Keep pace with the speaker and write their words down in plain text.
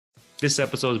This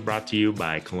episode is brought to you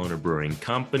by Kelowna Brewing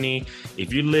Company.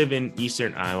 If you live in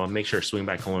Eastern Iowa, make sure to swing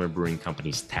by Kelowna Brewing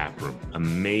Company's tap room.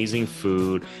 Amazing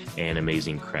food and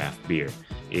amazing craft beer.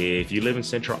 If you live in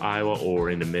Central Iowa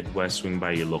or in the Midwest, swing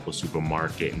by your local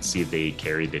supermarket and see if they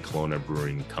carry the Kelowna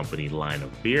Brewing Company line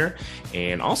of beer.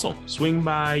 And also, swing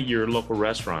by your local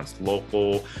restaurants,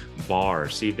 local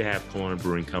bars, see if they have Kelowna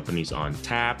Brewing Companies on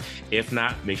tap. If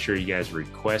not, make sure you guys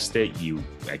request it.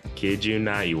 I kid you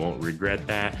not, you won't regret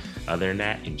that. Other than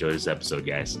that, enjoy this episode,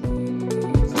 guys.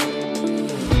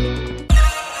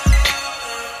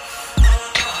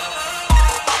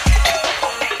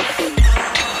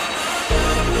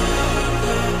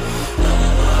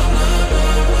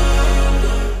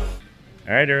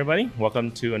 All right, everybody.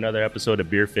 Welcome to another episode of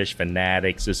Beer Fish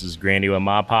Fanatics. This is Grandy with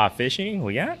MaPop Fishing.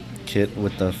 We got Kit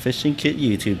with the Fishing Kit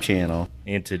YouTube channel.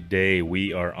 And today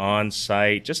we are on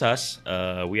site, just us.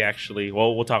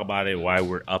 We'll talk about it why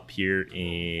we're up here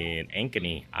in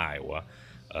Ankeny, Iowa.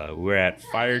 We're at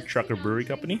Firetrucker Brewery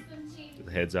Company.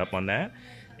 Heads up on that.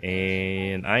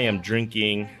 And I am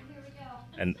drinking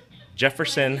an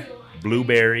Jefferson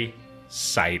Blueberry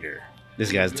Cider.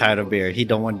 This guy's tired of beer. He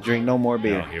don't want to drink no more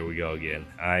beer. Oh, here we go again.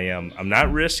 I'm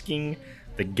not risking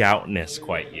the goutness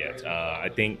quite yet. I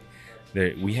think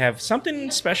that we have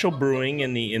something special brewing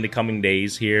in the coming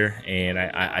days here, and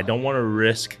I don't want to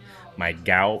risk my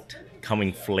gout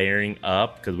coming flaring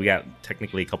up because we got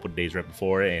technically a couple of days right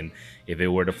before it, and if it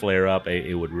were to flare up,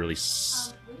 it would really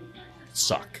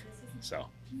suck. So,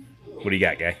 what do you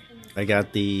got, guy? I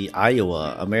got the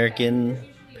Iowa American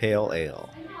Pale Ale.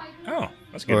 Oh,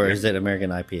 that's good. Or is it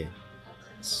American IPA?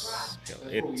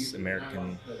 It's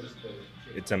American.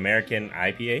 It's American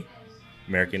IPA,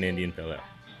 American Indian Pale Ale.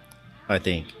 I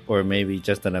think, or maybe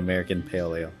just an American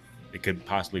Pale Ale. It could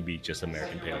possibly be just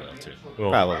American Pale Ale too.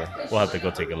 Probably. We'll have to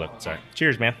go take a look. Sorry.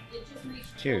 Cheers, man.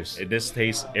 Cheers. It does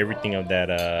taste everything of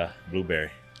that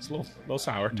blueberry. It's a little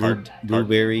sour.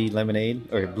 Blueberry lemonade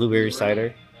or blueberry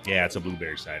cider. Yeah, it's a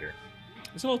blueberry cider.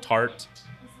 It's a little tart.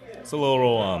 It's a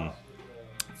little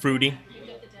fruity.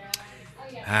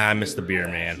 I miss the beer,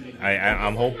 man.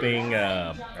 I'm hoping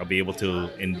I'll be able to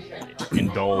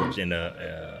indulge in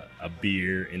a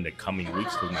beer in the coming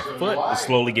weeks because my foot is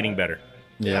slowly getting better.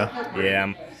 Yeah.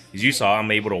 Yeah. As you saw,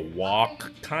 I'm able to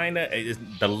walk.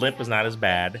 The limp is not as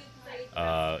bad.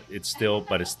 It's still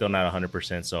not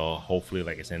 100%. So hopefully,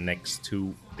 like I said, next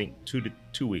 2 to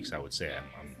 2 weeks, I would say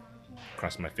I'm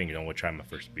crossing my fingers. I'm gonna try my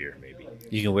first beer, maybe.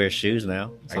 You can wear shoes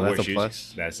now, so that's a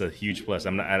plus. That's a huge plus.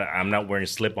 I'm not wearing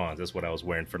slip-ons. That's what I was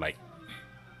wearing for like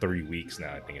 3 weeks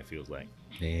now. I think it feels like.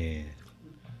 Yeah,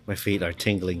 my feet are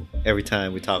tingling every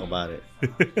time we talk about it.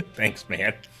 Thanks,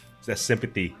 man. It's that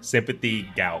sympathy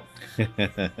gout.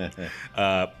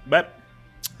 But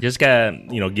just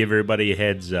gotta give everybody a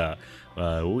heads up.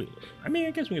 I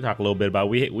guess we can talk a little bit about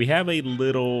we have a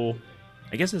little.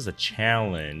 I guess it's a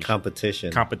challenge.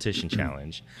 Competition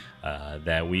challenge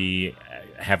that we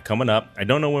have coming up. I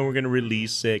don't know when we're going to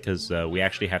release it because we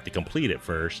actually have to complete it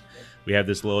first. We have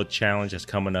this little challenge that's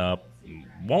coming up.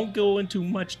 Won't go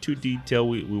into too detail.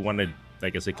 We want to,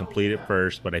 like I said, complete it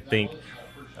first. But I think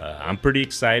I'm pretty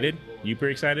excited. You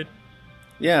pretty excited?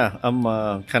 Yeah, I'm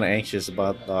kind of anxious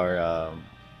about our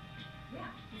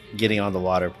getting on the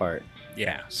water part.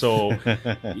 Yeah, so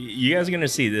you guys are going to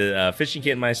see the Fishing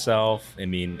Kit and myself. I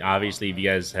mean, obviously, if you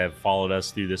guys have followed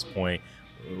us through this point,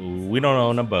 we don't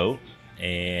own a boat.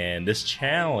 And this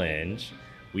challenge,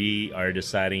 we are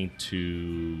deciding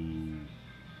to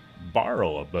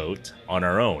borrow a boat on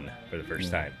our own for the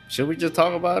first time. Should we just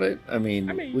talk about it? I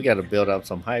mean we got to build up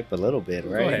some hype a little bit,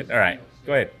 right? Go ahead. All right,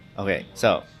 go ahead. Okay,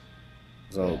 so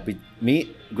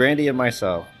me, Grandy, and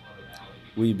myself,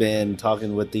 we've been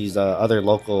talking with these other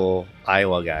local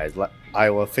Iowa guys,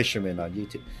 Iowa fishermen on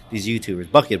YouTube. These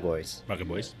YouTubers, Bucket Boys.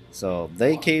 So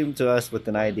they came to us with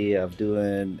an idea of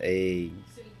doing a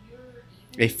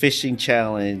fishing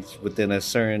challenge within a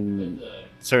certain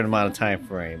amount of time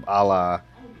frame, a la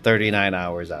 39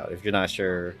 hours out. If you're not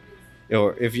sure,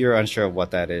 or if you're unsure of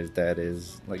what that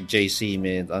is like J.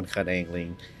 Seaman's Uncut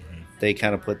Angling. Mm-hmm. They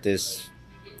kind of put this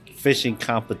fishing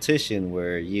competition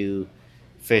where you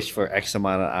fish for X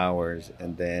amount of hours,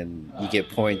 and then you get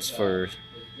points for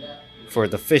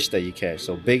the fish that you catch.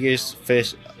 So biggest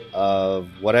fish of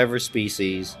whatever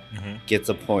species gets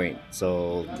a point.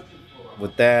 So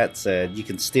with that said, you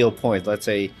can steal points. Let's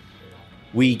say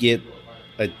we get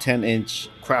a 10-inch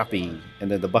crappie,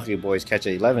 and then the Bucket Boys catch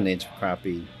an 11-inch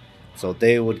crappie. So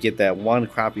they would get that one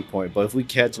crappie point. But if we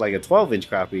catch like a 12-inch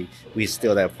crappie, we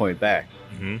steal that point back.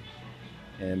 Mm-hmm.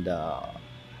 And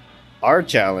our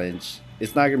challenge,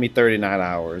 it's not going to be 39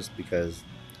 hours because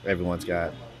everyone's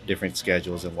got different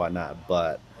schedules and whatnot.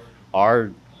 But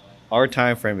our our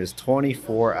time frame is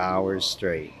 24 hours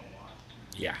straight.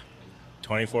 Yeah,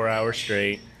 24 hours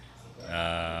straight.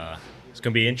 It's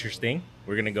gonna be interesting.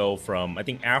 We're gonna go from I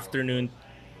think afternoon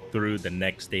through the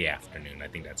next day afternoon. I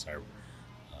think that's our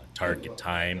target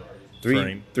time 3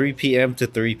 frame. 3 p.m. to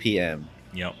 3 p.m.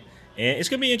 Yep. And it's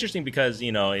gonna be interesting because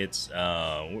it's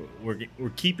we're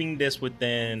keeping this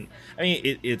within. I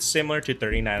mean, it's similar to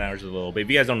 39 hours a little bit. If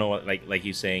you guys don't know, what, like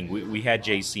you saying, we had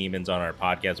Jay Siemens on our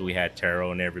podcast. We had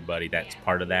Taro and everybody that's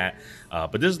part of that.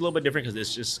 But this is a little bit different because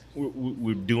it's just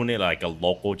we're doing it like a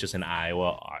local, just in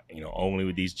Iowa. Only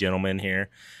with these gentlemen here.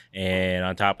 And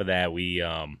on top of that, we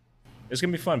it's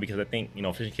gonna be fun because I think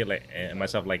Fishing Kid and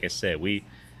myself, like I said, we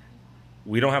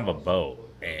don't have a boat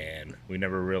and we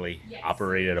never really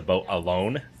operated a boat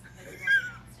alone.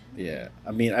 Yeah, I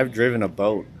mean, I've driven a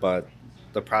boat, but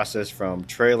the process from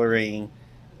trailering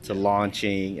to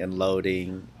launching and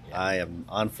loading, I am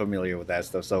unfamiliar with that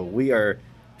stuff. So we are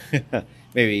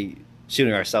maybe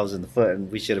shooting ourselves in the foot,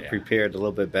 and we should have prepared a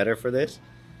little bit better for this.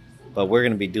 But we're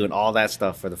going to be doing all that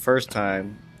stuff for the first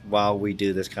time while we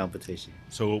do this competition.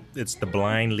 So it's the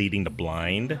blind leading the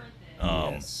blind.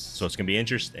 Yes. So it's going to be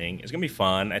interesting. It's going to be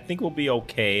fun. I think we'll be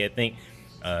okay. I think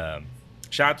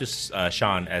shout out to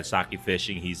Sean at Saki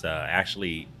Fishing. He's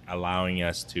actually allowing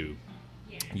us to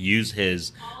use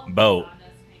his boat.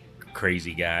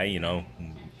 Crazy guy,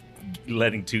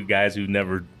 letting two guys who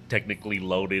never technically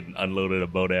loaded and unloaded a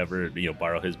boat ever,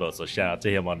 borrow his boat. So shout out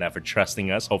to him on that for trusting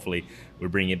us. Hopefully we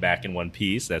bring it back in one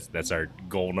piece. That's our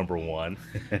goal number one.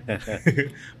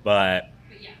 But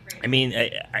I mean,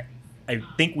 I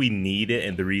think we need it,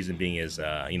 and the reason being is,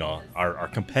 our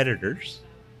competitors,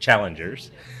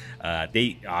 challengers,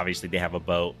 they have a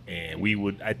boat,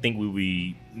 and I think we would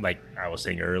be, like I was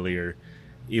saying earlier,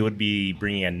 it would be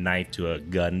bringing a knife to a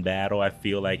gun battle. I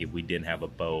feel like if we didn't have a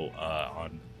boat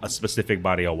on a specific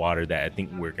body of water that I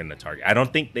think we're going to target. I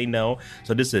don't think they know.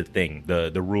 So this is the thing.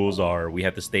 The rules are we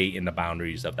have to stay in the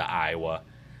boundaries of the Iowa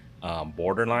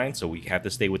borderline, so we have to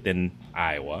stay within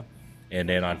Iowa, and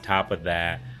then on top of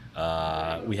that.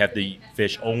 We have to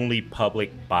fish only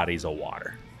public bodies of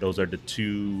water. Those are the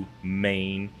two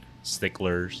main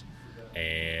sticklers,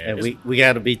 and we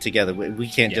got to be together. We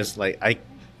can't just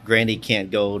Grandy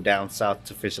can't go down south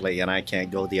to fish a lake, and I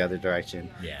can't go the other direction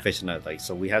fish another lake.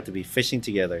 So we have to be fishing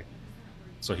together.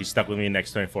 So he's stuck with me the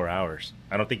next 24 hours.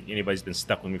 I don't think anybody's been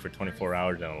stuck with me for 24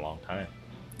 hours in a long time.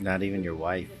 Not even your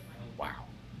wife. Wow.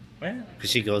 Well,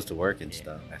 because she goes to work and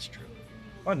stuff. That's true.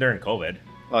 Well, during COVID.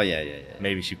 Oh, yeah.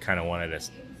 Maybe she kind of wanted to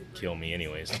kill me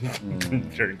anyways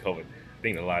during COVID. I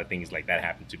think a lot of things like that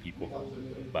happen to people.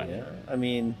 But yeah, I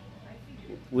mean,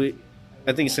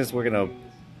 I think since we're going to,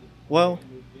 well,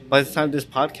 by the time this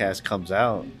podcast comes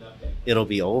out, it'll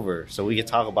be over. So we can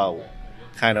talk about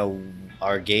kind of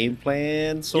our game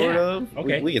plan, sort of.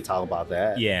 Okay. We can talk about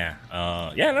that. Yeah.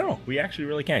 No, we actually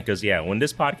really can. Because, when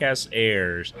this podcast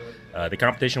airs, the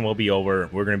competition will be over.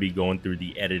 We're going to be going through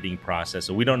the editing process.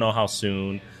 So we don't know how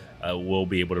soon we'll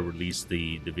be able to release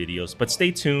the videos. But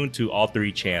stay tuned to all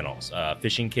three channels.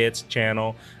 Fishing Kids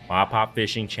channel, MaPop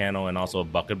Fishing channel, and also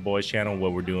Bucket Boys channel.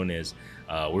 What we're doing is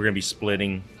we're going to be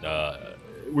splitting.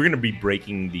 We're going to be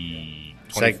breaking the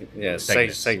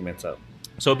segments up.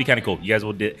 So it'll be kind of cool. You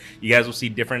guys will see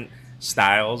different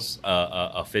styles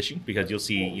of fishing because you'll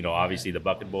see, obviously the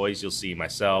Bucket Boys. You'll see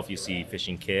myself. You see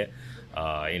Fishing Kit,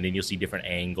 and then you'll see different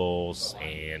angles,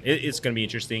 and it's going to be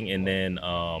interesting. And then,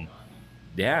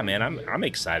 man, I'm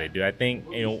excited, dude. I think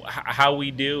how we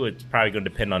do. It's probably going to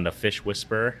depend on the fish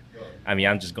whisperer. I mean,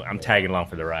 I'm tagging along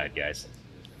for the ride, guys.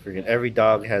 Freaking every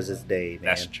dog has its day, man.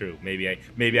 That's true. Maybe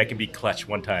I can be clutch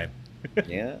one time.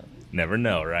 Yeah. Never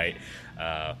know, right?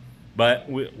 But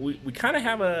we kind of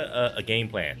have a game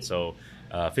plan. So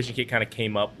Fishing Kit kind of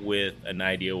came up with an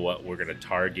idea what we're going to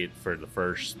target for the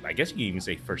first, I guess you can even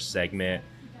say first segment.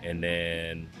 And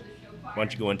then why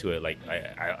don't you go into it? Like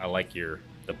I like the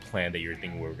plan that you're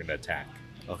thinking we're going to attack.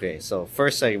 Okay, so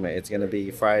first segment, it's going to be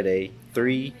Friday,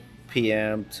 3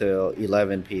 p.m. till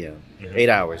 11 p.m. 8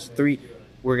 hours.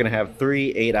 We're going to have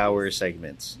 3 8-hour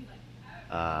segments.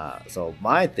 So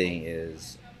my thing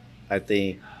is, I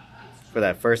think for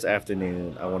that first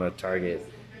afternoon, I want to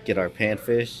get our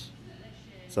panfish,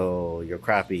 so your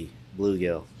crappie,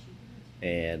 bluegill,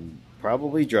 and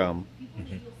probably drum,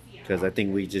 because I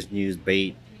think we just used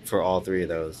bait for all three of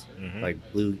those, like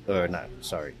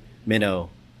minnow,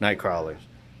 night crawlers.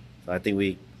 So I think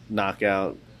we knock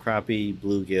out crappie,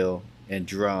 bluegill, and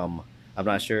drum. I'm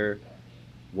not sure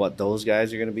what those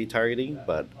guys are going to be targeting,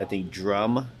 but I think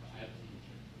drum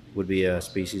would be a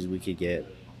species we could get.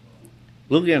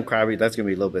 Bluegill and crappie, that's going to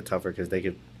be a little bit tougher because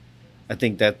I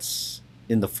think that's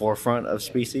in the forefront of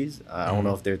species. I don't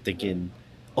know if they're thinking,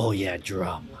 oh yeah,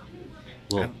 drum.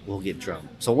 We'll get drum.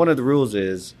 So one of the rules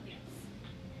is,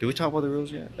 did we talk about the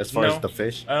rules yet? As far as the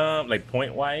fish, like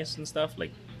point wise and stuff.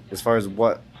 Like as far as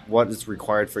what is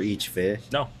required for each fish.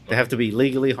 No, they have to be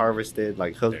legally harvested,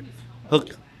 like hook,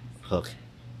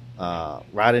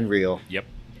 rod and reel. Yep.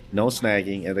 No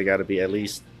snagging, and they got to be at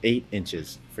least 8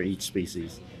 inches for each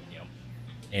species. Yep.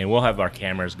 And we'll have our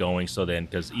cameras going, so then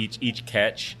because each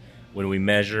catch, when we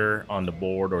measure on the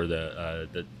board or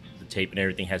the tape and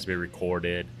everything has to be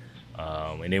recorded,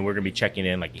 and then we're gonna be checking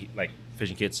in like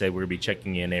Fishing Kid said, we're gonna be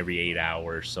checking in every 8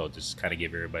 hours, so just kind of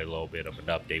give everybody a little bit of an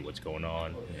update what's going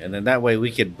on. And then that way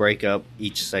we could break up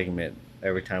each segment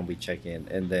every time we check in,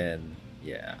 and then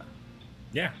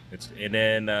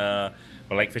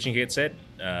but like Fishing Kid said,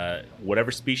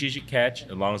 whatever species you catch,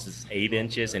 as long as it's 8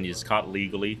 inches and it's caught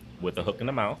legally with a hook in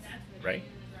the mouth, right?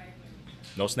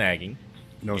 No snagging.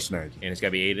 No snagging. And it's got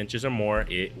to be 8 inches or more.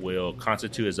 It will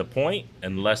constitute as a point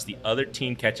unless the other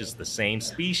team catches the same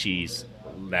species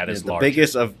that is larger.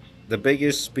 The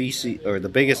biggest species, or the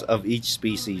biggest of each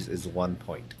species, is 1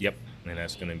 point. Yep. And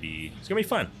it's gonna be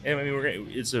fun. I mean,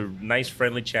 it's a nice,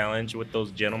 friendly challenge with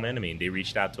those gentlemen. I mean, they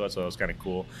reached out to us, so it was kind of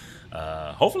cool.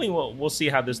 Hopefully, we'll see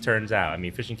how this turns out. I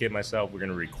mean, Fishing Kid and myself, we're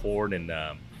gonna record, and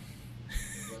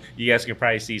you guys can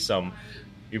probably see some.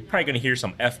 You're probably gonna hear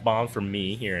some F-bombs from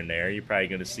me here and there. You're probably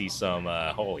gonna see some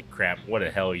holy crap, what the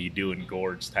hell are you doing,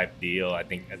 Gorge type deal. I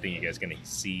think you guys are gonna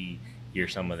hear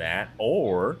some of that,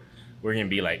 or we're gonna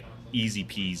be like, easy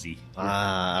peasy.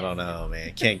 I don't know,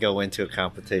 man. Can't go into a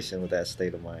competition with that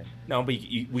state of mind. No, but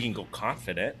we can go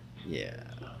confident. Yeah.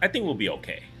 I think we'll be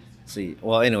okay. See,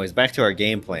 well, anyways, back to our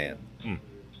game plan.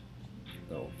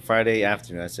 So Friday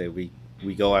afternoon, I say we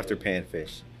go after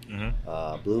panfish,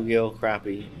 bluegill,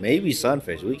 crappie, maybe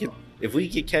sunfish. If we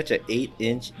could catch an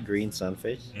 8-inch green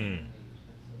sunfish,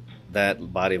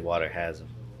 that body of water has them.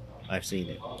 I've seen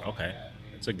it. Okay.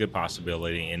 It's a good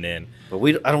possibility, and then. But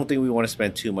I don't think we want to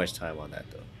spend too much time on that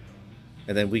though.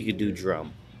 And then we could do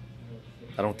drum.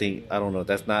 I don't know.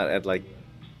 That's not at like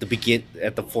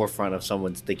at the forefront of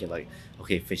someone's thinking like,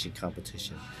 okay, fishing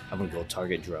competition. I'm gonna go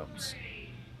target drums.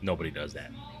 Nobody does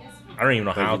that. I don't even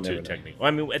know how to technically. Well,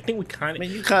 I mean, I think we kind of. I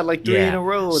mean, you caught like 3 in a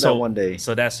row that one day.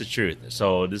 So that's the truth.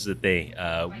 So this is the thing.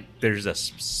 There's a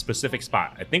specific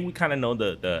spot. I think we kind of know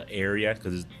the area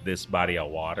because this body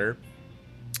of water.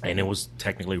 And it was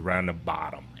technically around the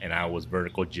bottom, and I was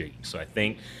vertical jigging. So I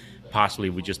think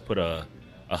possibly we just put a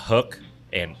hook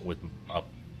and with a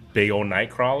big old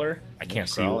night crawler. I can't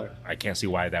see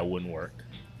why that wouldn't work.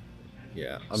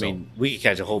 Yeah, I mean, we could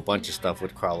catch a whole bunch of stuff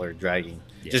with crawler dragging.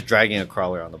 Yeah. Just dragging a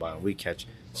crawler on the bottom, we catch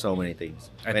so many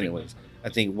things. I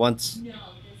think once,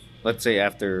 let's say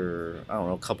after I don't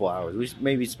know a couple hours, we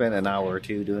maybe spend an hour or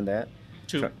two doing that.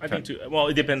 I think two. Well,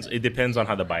 it depends. It depends on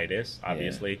how the bite is,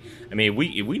 obviously. Yeah. I mean,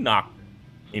 if we knock,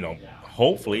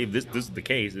 hopefully, if this is the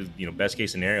case, best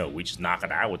case scenario, we just knock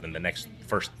it out within the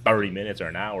first 30 minutes or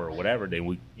an hour or whatever. Then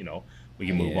we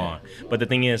can move on. But the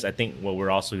thing is, I think what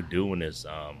we're also doing is,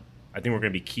 I think we're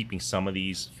going to be keeping some of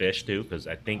these fish too, because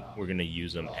I think we're going to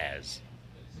use them as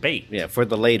bait. Yeah, for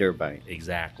the later bite.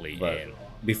 Exactly. But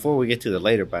before we get to the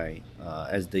later bite,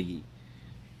 as the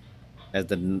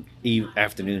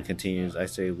afternoon continues, I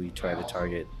say we try to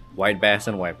target white bass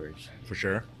and wipers. For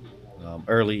sure.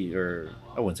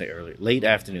 Late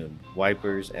afternoon,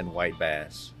 wipers and white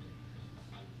bass.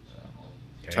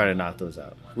 Try to knock those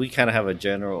out. We kind of have a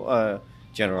general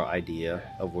idea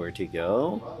of where to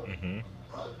go. Mm-hmm.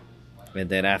 And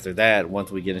then after that, once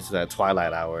we get into that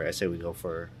twilight hour, I say we go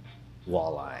for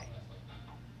walleye.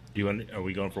 Are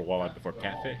we going for walleye before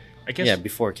catfish? I guess. Yeah,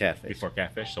 before catfish.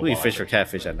 So we fish for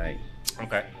catfish at night.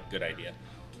 Okay, good idea.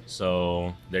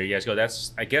 So there you guys go.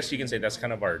 I guess you can say that's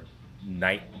kind of our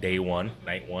night one.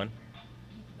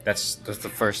 That's the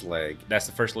first leg. That's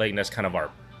the first leg, and that's kind of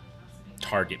our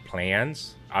target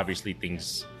plans. Obviously,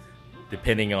 things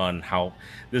depending on how.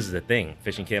 This is the thing.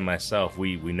 Fishing Kid and myself,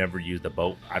 we never use the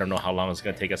boat. I don't know how long it's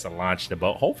going to take us to launch the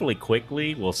boat. Hopefully,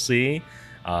 quickly. We'll see.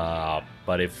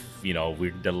 But if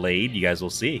we're delayed, you guys will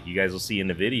see. You guys will see in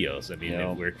the videos. I mean,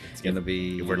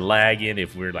 if we're lagging,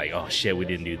 if we're like, oh shit, we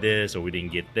didn't do this or we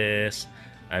didn't get this.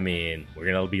 I mean,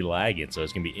 we're gonna be lagging. So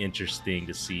it's gonna be interesting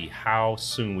to see how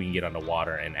soon we can get on the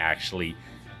water and actually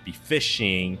be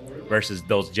fishing versus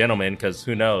those gentlemen. Because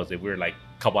who knows if we're like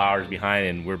a couple hours behind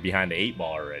and we're behind the 8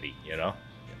 ball already.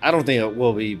 I don't think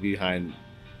we'll be behind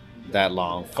that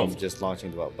long from just launching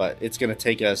the boat, but it's gonna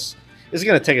take us. It's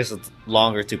going to take us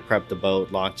longer to prep the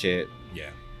boat, launch it. Yeah.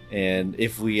 And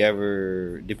if we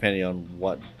ever, depending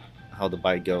on how the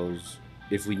bite goes,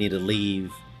 if we need to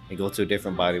leave and go to a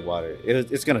different body of water.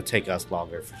 It's gonna take us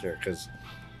longer for sure because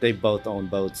they both own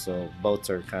boats, so boats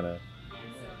are kind of.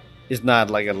 It's not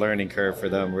like a learning curve for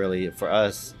them, really. For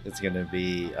us, it's gonna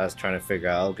be us trying to figure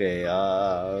out. Okay,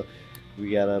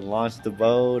 we gotta launch the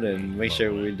boat and make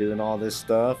sure we're doing all this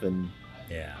stuff and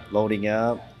loading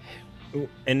up.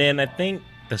 And then I think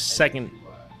the second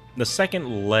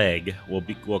leg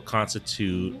will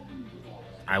constitute,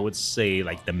 I would say,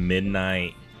 like the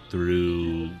midnight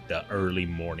through the early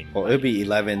morning. Well, it'll be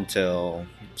 11 till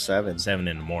 7 in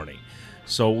the morning.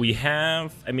 So we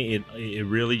have, I mean, it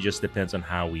really just depends on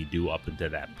how we do up until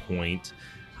that point.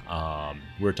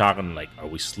 We're talking like, are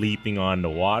we sleeping on the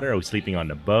water? Are we sleeping on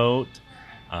the boat?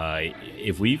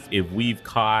 If we've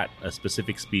caught a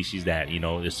specific species that, you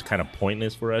know, is kind of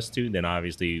pointless for us to, then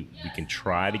obviously we can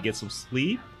try to get some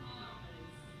sleep,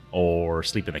 or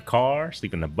sleep in the car,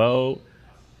 sleep in the boat.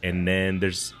 And then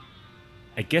there's,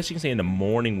 I guess you can say in the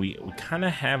morning, we kind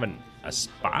of have a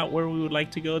spot where we would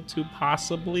like to go to,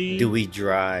 possibly. Do we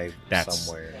drive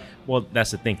somewhere? Well,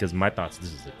 that's the thing, because my thoughts,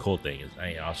 this is the cool thing, is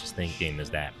I was just thinking is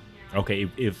that, okay,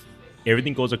 if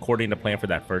everything goes according to plan for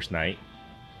that first night,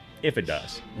 if it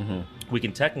does, we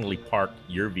can technically park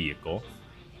your vehicle,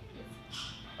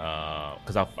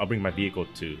 because I'll bring my vehicle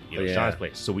to Sean's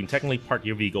place, so we can technically park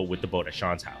your vehicle with the boat at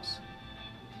Sean's house,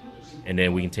 and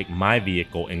then we can take my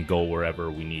vehicle and go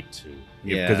wherever we need to.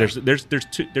 Because there's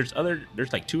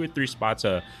like 2 or 3 spots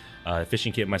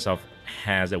Fishing Kit myself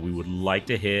has that we would like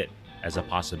to hit as a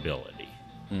possibility.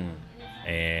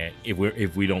 And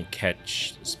if we don't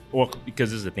catch, well, because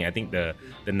this is the thing, I think the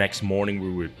next morning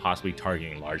we would possibly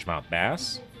targeting largemouth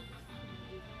bass,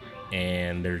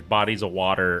 and there's bodies of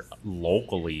water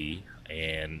locally,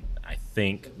 and I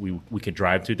think we could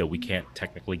drive to that we can't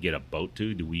technically get a boat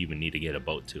to. Do we even need to get a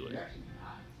boat to it?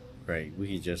 Right,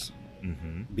 we could just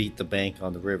beat the bank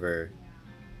on the river,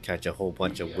 catch a whole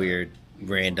bunch of weird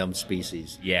random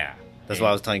species. Yeah. That's why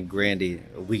I was telling Grandy,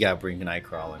 we got to bring night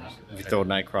crawlers. If you throw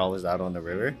night crawlers out on the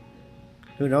river,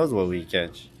 who knows what we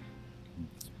catch.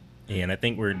 And I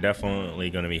think we're definitely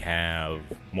going to have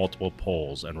multiple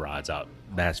poles and rods out.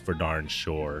 That's for darn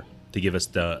sure, to give us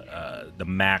the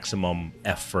maximum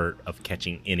effort of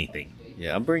catching anything.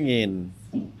 Yeah, I'm bringing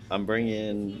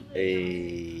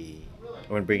a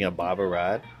bobber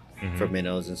rod for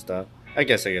minnows and stuff. I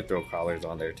guess I could throw crawlers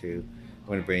on there too. I'm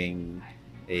going to bring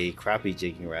a crappie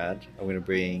jigging rod. I'm going to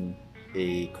bring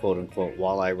a quote-unquote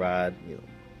walleye rod,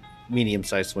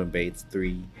 medium-sized swim baits,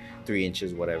 3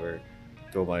 inches, whatever.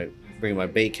 Bring my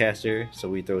bait caster, so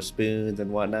we throw spoons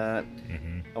and whatnot.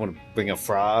 I'm going to bring a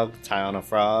frog, tie on a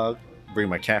frog, bring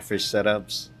my catfish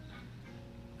setups.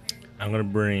 It's going to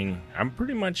bring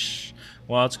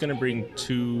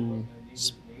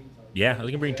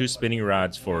 2 spinning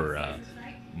rods for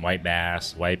white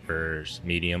bass, wipers,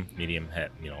 medium,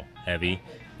 heavy.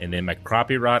 And then my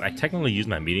crappie rod, I technically use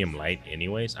my medium light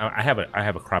anyways. I have a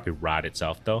crappie rod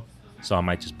itself though, so I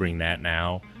might just bring that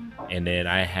now. And then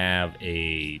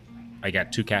I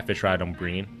got 2 catfish rods I'm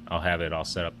bringing. I'll have it all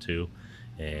set up too.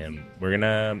 And we're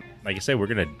gonna, like I said, we're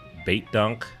gonna bait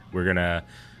dunk, we're gonna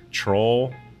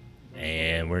troll,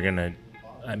 and we're gonna,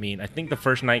 I think the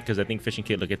first night, because I think Fishing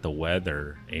Kit look at the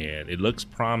weather, and it looks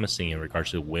promising in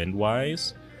regards to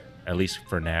wind-wise, at least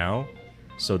for now.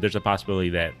 So there's a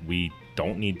possibility that we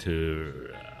don't need to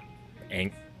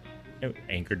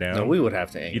anchor down. No, we would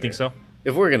have to anchor. You think so?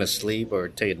 If we're going to sleep or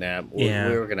take a nap,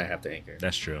 we're going to have to anchor.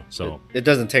 That's true. So it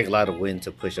doesn't take a lot of wind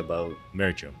to push a boat.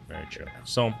 Very true. Very true.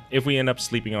 So if we end up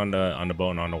sleeping on the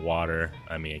boat and on the water,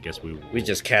 I guess we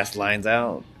just cast lines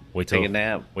out. Take a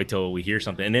nap. Wait till we hear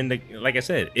something, and then, like I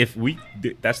said,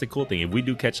 that's the cool thing. If we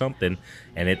do catch something,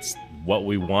 and it's what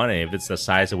we want, and if it's the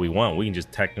size that we want, we can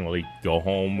just technically go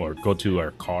home or go to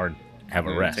our car and have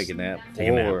a rest, take a nap.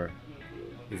 Or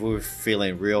if we're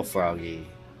feeling real froggy,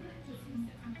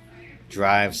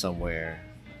 drive somewhere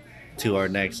to our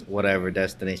next whatever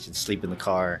destination, sleep in the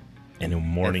car, in the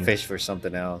morning, and fish for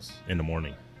something else in the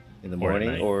morning,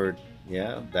 or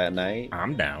that night.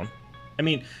 I'm down.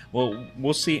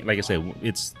 We'll see. Like I said,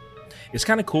 it's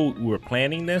kind of cool. We're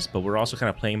planning this, but we're also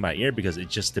kind of playing by ear because it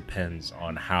just depends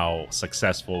on how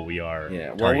successful we are.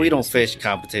 Yeah. Well, we don't fish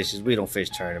competitions. We don't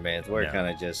fish tournaments. We're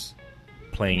kind of just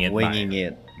playing it, winging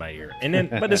it by ear. And then,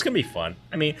 but it's gonna be fun.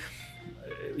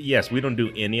 Yes, we don't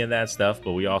do any of that stuff,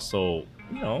 but we also,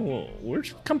 we're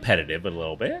competitive a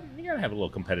little bit. You gotta have a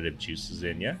little competitive juices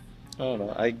in you. I don't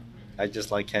know. I just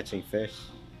like catching fish.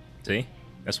 See,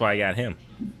 that's why I got him.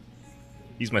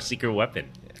 He's my secret weapon,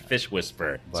 fish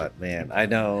whisperer. But man, I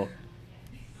know.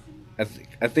 I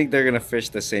think they're gonna fish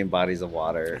the same bodies of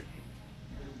water,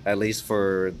 at least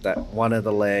for that one of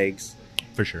the legs.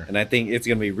 For sure. And I think it's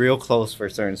going to be real close for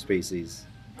certain species.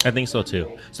 I think so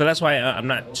too. So that's why I'm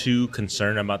not too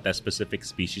concerned about that specific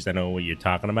species. I know what you're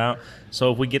talking about.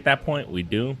 So if we get that point, we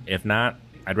do. If not,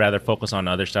 I'd rather focus on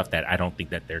other stuff that I don't think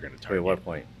that they're going to Wait, target. what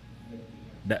point?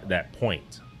 That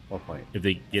point. What point? If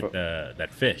they get that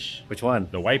fish, Which one?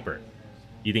 the wiper.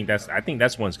 You think that's? I think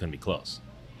that's one's going to be close.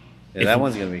 Yeah, that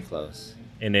one's going to be close.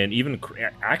 And then even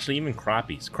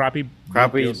crappies, Crappies,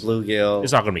 bluegills, bluegill,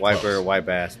 it's all gonna be wiper, close. white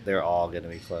bass. They're all going to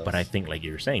be close. But I think, like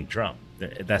you were saying, drum.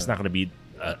 That's not going to be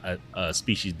a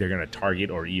species they're going to target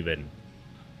or even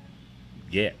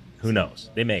get. Who knows?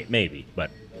 They maybe,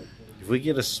 but if we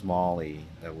get a smallie,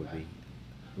 that would be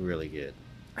really good.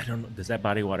 I don't know. Does that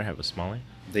body of water have a smallie?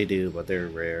 They do, but they're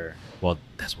rare. Well,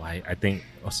 that's why I think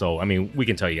so. I mean, we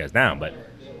can tell you guys now, but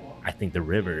I think the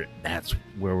river, that's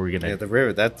where we're going to... Yeah, the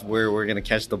river, that's where we're going to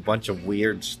catch the bunch of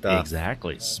weird stuff.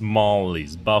 Exactly.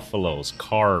 Smallies, buffaloes,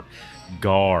 carp,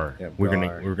 gar. Yeah, we're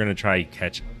gar. gonna try to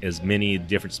catch as many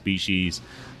different species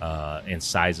and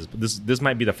sizes. But this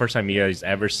might be the first time you guys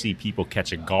ever see people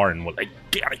catch a gar and we're like,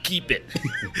 gotta keep it.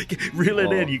 Reel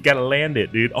it in. You gotta land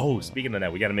it, dude. Oh, speaking of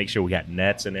that, we gotta make sure we got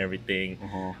nets and everything.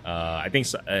 I think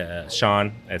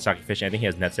Sean at Saki Fishing, I think he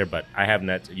has nets there, but I have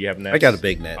nets. You have nets? I got a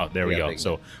big net. Oh, there we got a go. big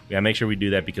So net. we gotta make sure we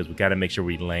do that because we gotta make sure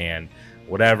we land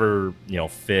whatever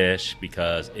fish,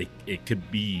 because it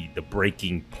could be the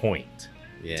breaking point.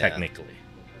 Yeah. Technically,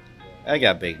 I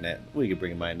got big net. We could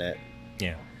bring my net.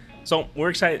 yeah. So we're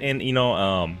excited, and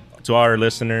to our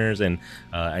listeners, and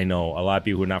I know a lot of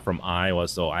people who are not from Iowa,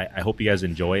 so I hope you guys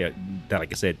enjoy it.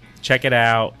 Like I said, check it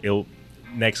out. It'll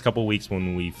next couple of weeks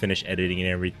when we finish editing and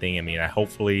everything. I mean,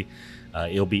 hopefully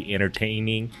it'll be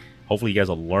entertaining. Hopefully you guys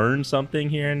will learn something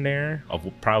here and there of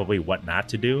probably what not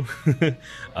to do,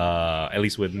 at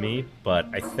least with me. But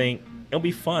I think it'll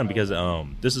be fun because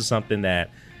this is something that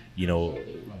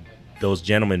those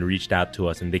gentlemen reached out to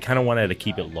us and they kind of wanted to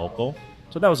keep it local.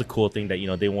 So that was a cool thing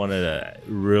that, they wanted to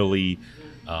really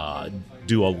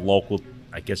do a local,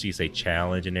 I guess you could say,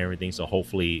 challenge and everything. So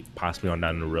hopefully, possibly on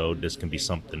down the road, this can be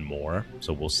something more.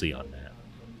 So we'll see on that.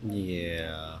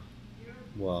 Yeah.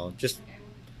 Well, just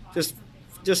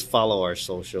follow our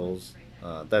socials.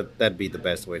 That'd be the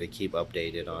best way to keep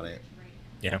updated on it.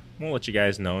 Yeah, we'll let you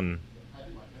guys know. And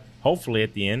hopefully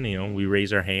at the end, we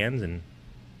raise our hands. And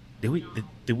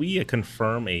did we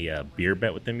confirm a beer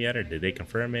bet with them yet, or did they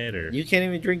confirm it? Or you can't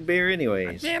even drink beer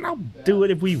anyways. Man, I'll do it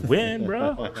if we win,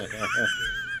 bro.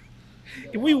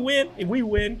 If we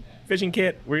win, fishing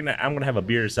kit, I'm gonna have a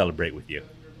beer to celebrate with you.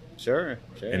 Sure.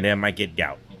 And then I might get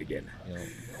gout again. Yeah.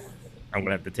 I'm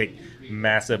gonna have to take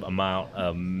massive amount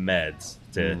of meds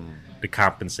to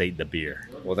compensate the beer.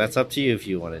 Well, that's up to you if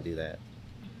you want to do that.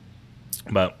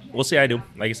 But we'll see how I do.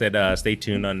 Like I said, stay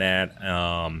tuned on that.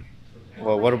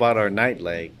 Well, what about our night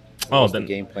leg? What's the the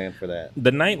game plan for that?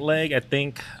 The night leg, I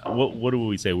think, what do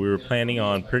we say? We were planning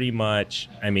on pretty much,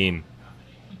 I mean,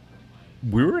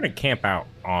 we were going to camp out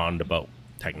on the boat,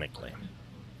 technically.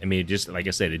 I mean, just like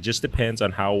I said, it just depends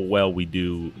on how well we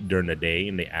do during the day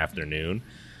and the afternoon.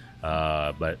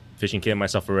 But Fishing Kid and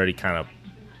myself already kind of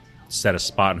set a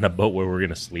spot in the boat where we're going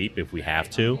to sleep if we have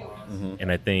to. Mm-hmm.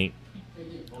 And I think,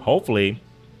 hopefully,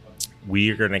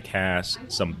 we are going to cast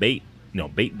some bait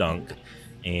dunk.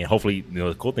 And hopefully,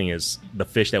 the cool thing is the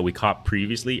fish that we caught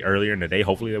previously, earlier in the day,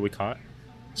 hopefully that we caught,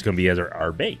 it's going to be as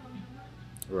our bait.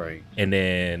 Right. And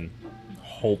then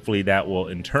hopefully that will,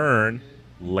 in turn,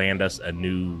 land us a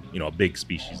new, a big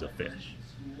species of fish.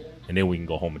 And then we can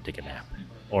go home and take a nap.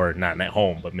 Or not at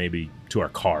home, but maybe to our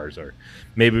cars. Or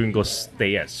maybe we can go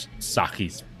stay at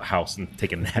Saki's house and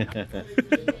take a nap.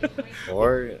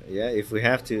 Or, yeah, if we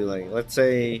have to, like, let's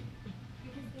say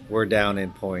we're down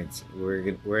in points.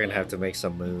 We're gonna have to make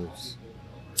some moves.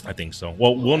 I think so.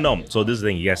 Well, we'll know. So this is the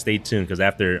thing. You gotta stay tuned because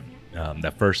after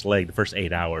that first leg, the first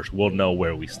 8 hours, we'll know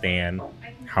where we stand,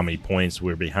 how many points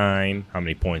we're behind, how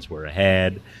many points we're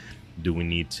ahead. Do we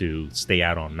need to stay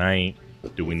out all night?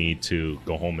 Do we need to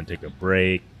go home and take a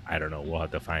break? I don't know. We'll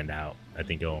have to find out. I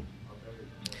think it's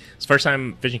the first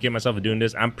time Fishing Kid and myself are doing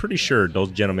this. I'm pretty sure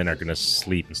those gentlemen are gonna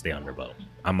sleep and stay on their boat.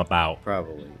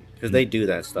 Probably. Because they do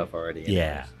that stuff already.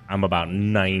 Yeah, I'm about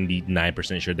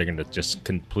 99% sure they're going to just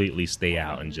completely stay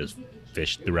out and just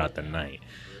fish throughout the night.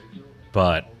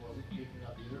 But,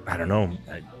 I don't know.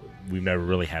 We've never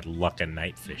really had luck at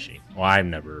night fishing. Well, I've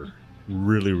never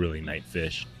really night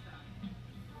fished.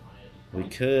 We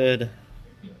could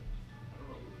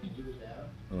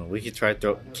try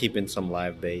keeping some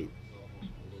live bait.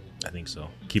 I think so.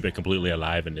 Keep it completely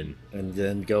alive and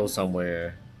then go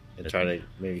somewhere and try to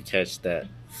maybe catch that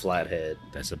flathead.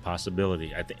 That's a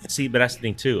possibility. I think. See, but that's the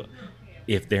thing too.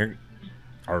 If they're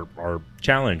our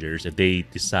challengers, if they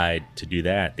decide to do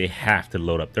that, they have to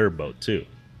load up their boat too,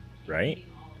 right?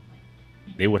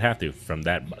 They would have to from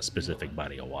that specific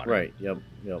body of water. Right. Yep.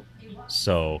 Yep.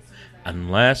 So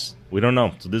unless we don't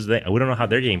know, so this is we don't know how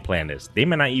their game plan is. They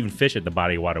might not even fish at the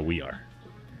body of water we are.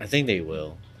 I think they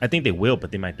will. I think they will,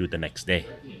 but they might do it the next day.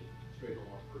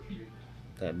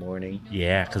 That morning.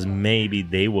 Yeah, because maybe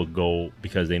they will go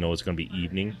because they know it's going to be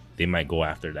evening. They might go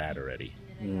after that already.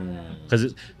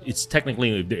 Because it's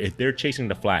technically, if they're chasing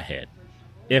the flathead,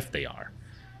 if they are,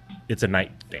 it's a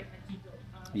night thing.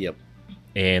 Yep.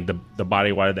 And the body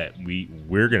of water that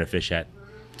we're going to fish at,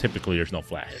 typically there's no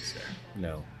flatheads there.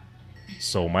 No.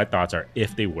 So my thoughts are,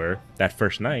 if they were, that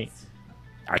first night,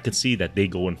 I could see that they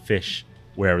go and fish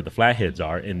wherever the flatheads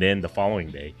are, and then the following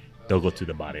day, they'll go to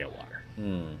the body of water.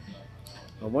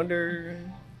 I wonder,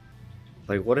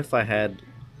 like, what if I had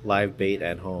live bait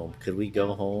at home? Could we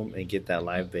go home and get that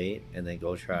live bait and then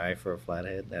go try for a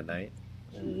flathead that night?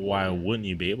 Why wouldn't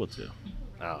you be able to?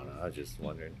 I don't know. I was just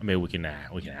wondering. I mean, we can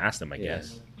ask them, I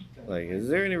guess. Like, is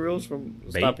there any rules from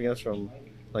stopping us from,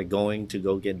 like, going to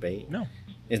go get bait? No.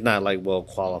 It's not, like, well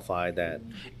qualified that...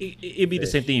 It'd be the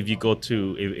same thing if you go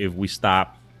to, if we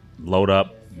stop, load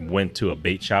up, went to a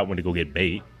bait shop, went to go get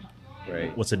bait.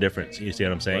 Right. What's the difference? You see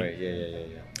what I'm saying? Right,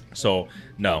 yeah. So,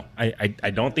 no, I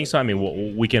don't think so. I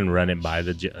mean, we can run it by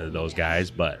those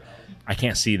guys, but I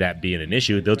can't see that being an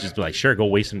issue. They'll just be like, sure, go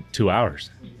waste 2 hours.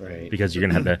 Right. Because you're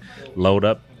going to have to load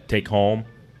up, take home,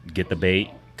 get the bait,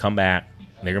 come back.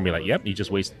 And they're going to be like, yep, you just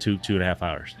wasted 2.5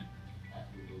 hours.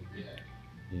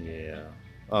 Yeah.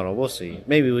 I don't know. We'll see.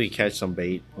 Maybe we catch some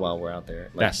bait while we're out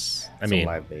there. Like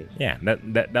live bait. Yeah,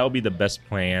 that would be the best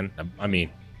plan. I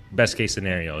mean, best case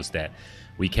scenario is that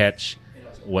we catch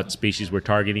what species we're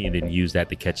targeting and then use that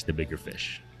to catch the bigger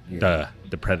fish, the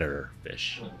predator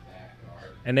fish.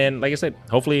 And then, like I said,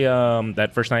 hopefully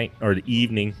that first night or the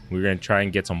evening, we're going to try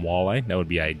and get some walleye. That would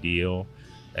be ideal.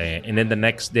 And then the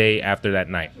next day after that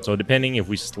night. So depending if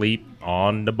we sleep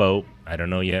on the boat, I don't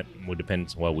know yet. It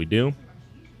depends what we do.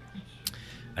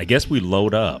 I guess we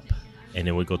load up and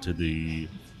then we go to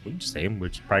we're probably going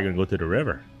to go to the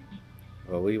river.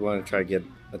 Well, we want to try to get,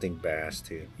 I think, bass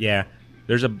too. Yeah.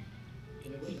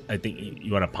 I think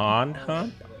you want a pond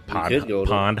hump?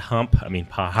 Pond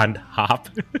hop.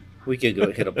 We could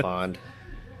go hit a pond.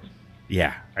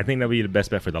 Yeah, I think that would be the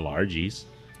best bet for the largies.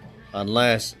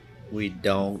 Unless we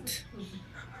don't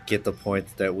get the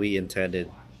points that we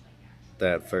intended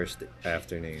that first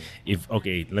afternoon.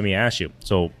 Let me ask you.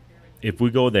 So, if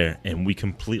we go there and we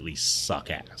completely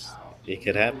suck ass, it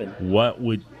could happen. What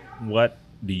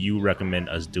do you recommend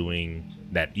us doing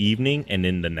that evening and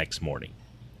then the next morning?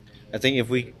 I think if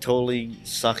we totally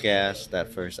suck ass that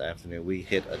first afternoon, we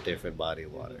hit a different body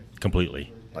of water.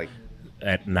 Completely. Like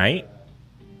at night?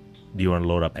 Do you want to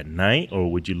load up at night or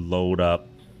would you load up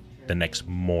the next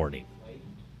morning?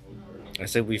 I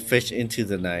said we fish into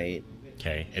the night.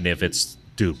 Okay. And if it's,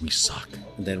 dude, we suck.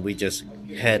 Then we just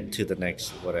head to the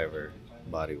next whatever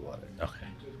body of water. Okay.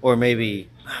 Or maybe,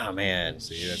 oh man.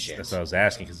 See, that's what I was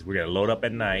asking because we're going to load up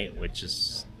at night, which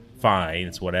is fine.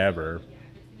 It's whatever.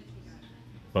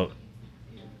 But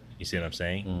you see what I'm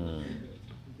saying?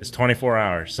 It's 24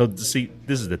 hours. So see,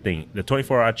 this is the thing. The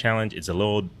 24-hour challenge is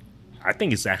I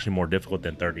think it's actually more difficult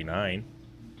than 39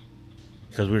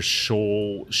 because we're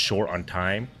so short on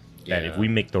time that if we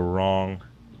make the wrong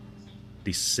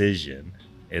decision,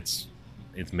 it's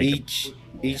making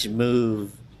each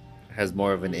move has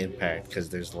more of an impact because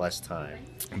there's less time.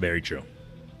 Very true.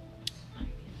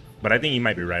 But I think you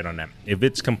might be right on that. If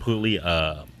it's completely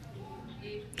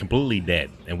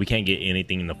dead and we can't get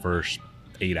anything in the first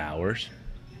 8 hours,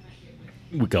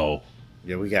 we go.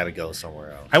 Yeah, we got to go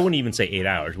somewhere else. I wouldn't even say 8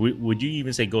 hours. Would you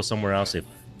even say go somewhere else if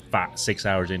 6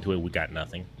 hours into it we got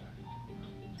nothing?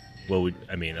 Would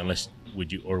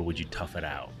you tough it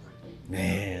out?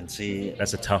 Man, see,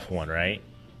 that's a tough one, right?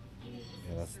 Yeah,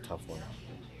 that's a tough one.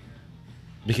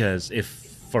 Because if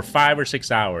for 5 or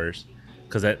 6 hours,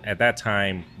 because at that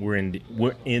time we're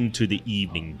into the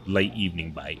late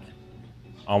evening bite,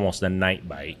 almost a night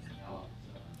bite,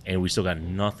 and we still got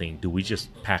nothing. Do we just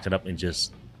pack it up and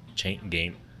just change the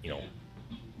game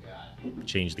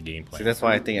plan? See, that's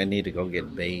why I think I need to go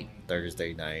get bait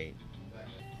Thursday night,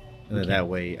 and then that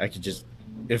way I could just,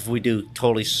 if we do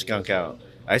totally skunk out,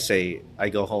 I say I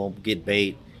go home, get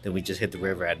bait, then we just hit the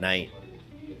river at night.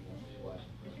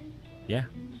 Yeah,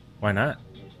 why not?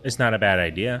 It's not a bad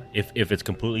idea if it's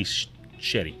completely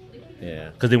shitty. Yeah.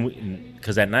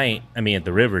 Because at night, I mean, at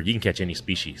the river, you can catch any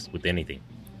species with anything.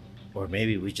 Or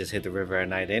maybe we just hit the river at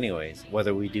night anyways,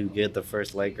 whether we do good the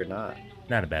first leg or not.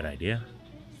 Not a bad idea.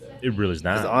 It really is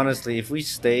Because not. honestly, if we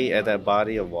stay at that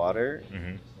body of water,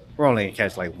 Hmm. we're only gonna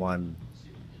catch like one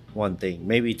thing,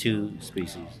 maybe two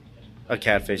species, a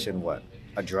catfish and what,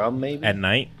 a drum maybe. At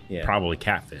night, Yeah. probably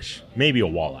catfish, maybe a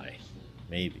walleye,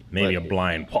 Maybe maybe But a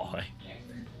blind walleye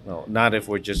no, not if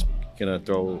we're just gonna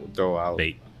throw out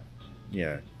bait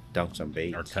Yeah, dunk some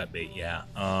bait. or cut bait. Yeah.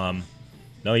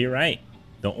 No, you're right.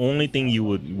 The only thing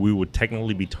we would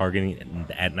technically be targeting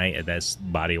at night at that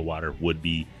body of water would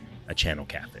be a channel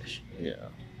catfish. Yeah,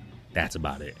 That's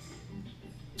about it.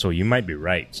 So you might be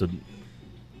right. So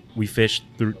we fish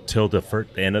through till the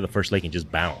end of the first lake and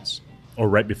just bounce, or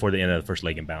right before the end of the first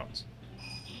lake and bounce.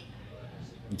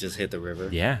 just hit the river.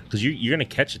 Yeah, because you're gonna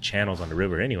catch the channels on the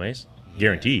river anyways,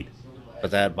 guaranteed.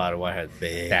 But that body of water has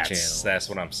big channels. That's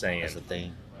what I'm saying. That's the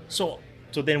thing. So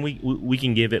then we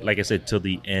can give it, like I said, till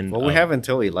the end. Well, we have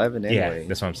until 11 anyway. Yeah,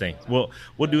 that's what I'm saying. We'll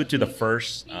do it to the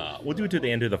first. We'll do it to the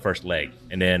end of the first leg,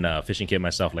 and then Fishing Kid,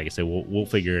 myself, like I said, we'll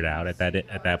figure it out at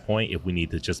that point if we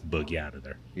need to just boogie out of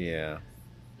there. Yeah.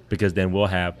 Because then we'll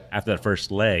have, after that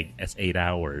first leg, that's 8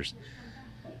 hours.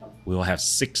 We'll have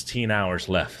 16 hours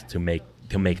left to make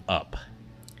up.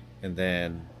 And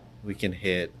then we can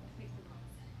hit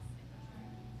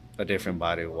a different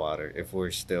body of water if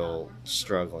we're still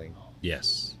struggling.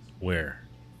 Yes. Where?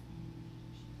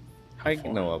 I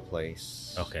know a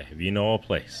place. Okay, if you know a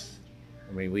place.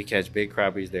 I mean, we catch big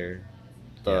crappies there.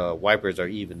 The wipers are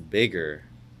even bigger.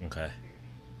 Okay.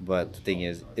 But the thing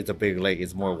is, it's a big lake.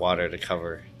 It's more water to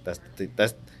cover. That's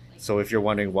so. If you're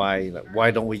wondering why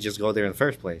don't we just go there in the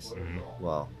first place? Mm-hmm.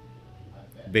 Well,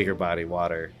 bigger body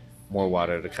water, more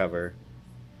water to cover.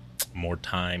 More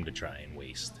time to try and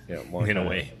waste. Yeah, more in time. a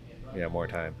way. Yeah, more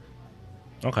time.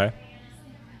 Okay.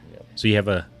 Yep. So you have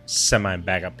a semi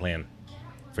backup plan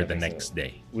for the think next so.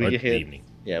 day We or get the hit. evening.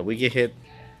 Yeah, we get hit.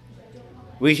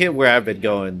 We hit where I've been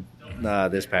going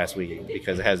this past week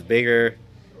because it has bigger.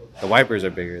 The wipers are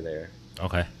bigger there.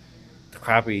 Okay. The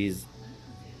crappies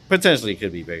potentially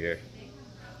could be bigger.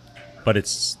 But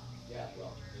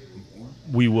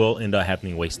we will end up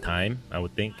having to waste time, I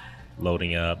would think,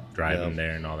 loading up, driving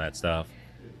there, and all that stuff.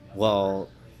 Well,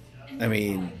 I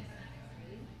mean,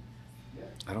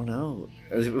 I don't know.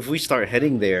 If we start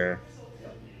heading there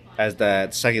as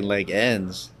that second leg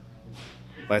ends,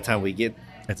 by the time we get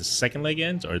As the second leg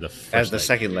ends or the first as the leg?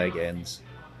 second leg ends,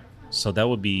 So that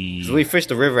would be. so we fish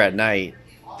the river at night,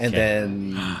 and Okay.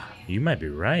 then You might be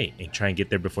right. And try and get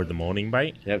there before the morning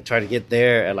bite. try to get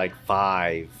there at like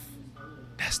 5.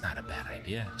 That's not a bad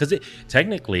idea. Because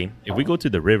technically, if we go to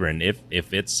the river and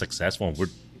if it's successful and we're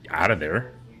out of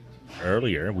there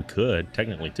earlier, we could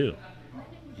technically too.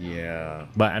 Yeah.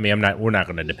 But I mean, we're not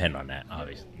going to depend on that,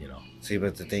 obviously. See,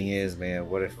 but the thing is, man,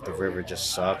 what if the river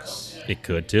just sucks? It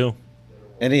could too.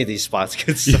 Any of these spots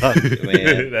could suck,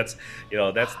 man. that's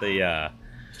the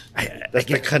That's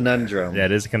the conundrum.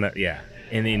 that is kind of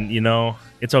and then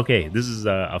it's okay. This is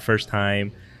a first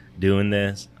time doing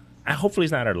this. Hopefully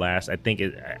it's not our last. I think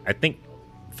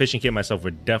Fishing Kid and myself, we're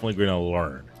definitely going to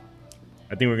learn.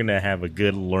 I think we're going to have a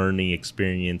good learning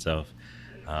experience of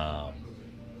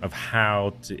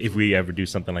how to, if we ever do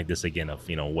something like this again, of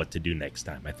what to do next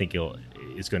time. I think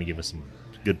it's going to give us some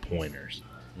good pointers.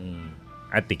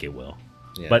 I think it will.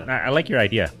 Yeah. But I like your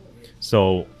idea.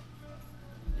 So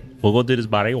we'll go to this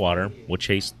body of water. We'll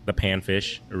chase the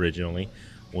panfish originally.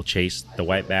 We'll chase the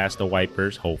white bass, the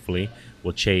wipers, hopefully.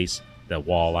 We'll chase the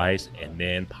walleyes, and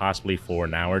then possibly for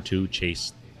an hour or two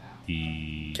chase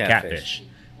the catfish.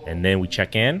 And then we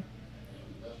check in,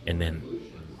 and then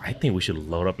I think we should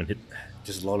load up and hit.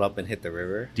 Just load up and hit the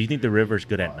river. Do you think the river's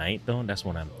good at night though? That's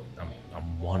what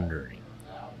I'm wondering.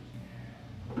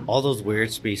 All those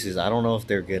weird species, I don't know if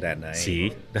they're good at night.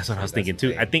 See, that's what I was That's thinking the too.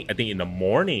 thing. I think in the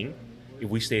morning, if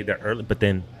we stay there early, but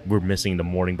then we're missing the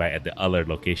morning bite at the other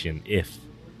location if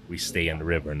we stay in the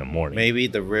river in the morning. Maybe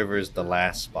the river's the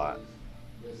last spot.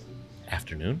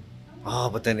 Afternoon. Oh,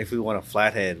 but then if we want a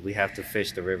flathead, we have to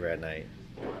fish the river at night.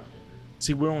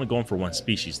 See, we're only going for one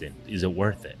species. Then is it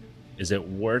worth it? Is it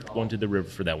worth going to the river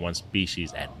for that one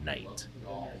species at night?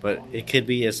 But it could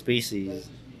be a species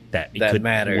That That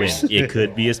matters. Win. It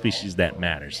could be a species that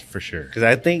matters for sure. because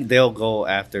I think they'll go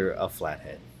after a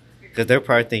flathead. Because they're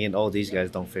probably thinking, oh, these guys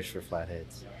don't fish for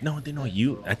flatheads. No, they know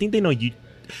you. I think they know you.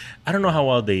 I don't know how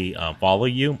well they follow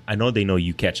you. I know they know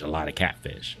you catch a lot of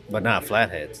catfish. But not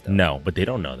flatheads, though. No, but they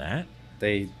don't know that.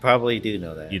 They probably do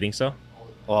know that. You think so?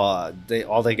 Well,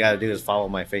 all they got to do is follow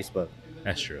my Facebook.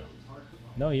 That's true.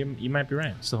 No, you might be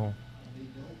right. So,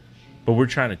 but we're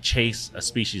trying to chase a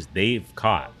species they've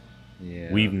caught.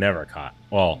 Yeah. We've never caught.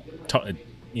 Well,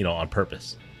 on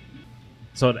purpose.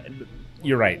 So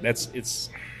you're right.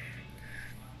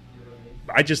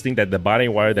 I just think that the body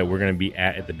of water that we're going to be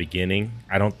at the beginning,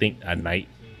 I don't think at night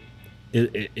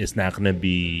it's not going to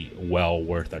be well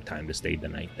worth our time to stay the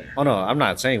night there. Oh no, I'm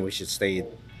not saying we should stay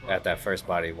at that first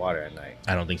body of water at night.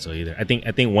 I don't think so either. I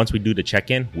think once we do the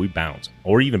check-in, we bounce,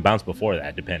 or even bounce before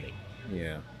that, depending.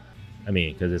 Yeah. I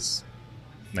mean, because it's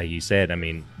like you said. I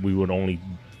mean, we would only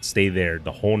stay there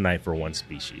the whole night for one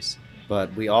species.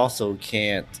 But we also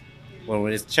can't.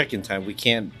 When it's check-in time, we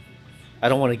can't. I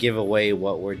don't want to give away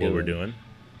what we're doing.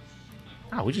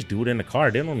 Oh, we just do it in the car.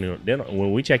 They don't.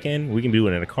 When we check in, we can do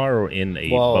it in a car or in a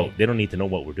boat. They don't need to know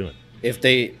what we're doing. If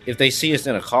they see us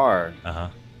in a car, Uh-huh.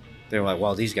 they're like,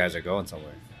 "Well, these guys are going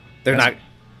somewhere." They're not.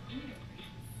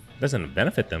 Doesn't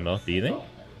benefit them though, do you think?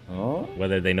 Oh.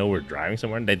 Whether they know we're driving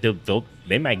somewhere,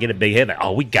 they might get a big head like,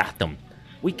 "Oh, we got them.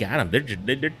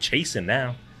 They're chasing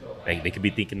now." They could be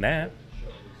thinking that.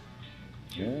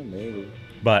 Yeah, maybe.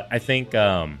 But I think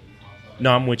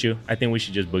no, I'm with you. I think we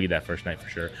should just boogie that first night for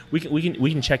sure. We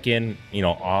can check in,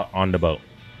 on the boat,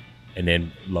 and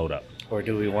then load up. Or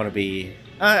do we want to be?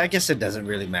 I guess it doesn't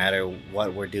really matter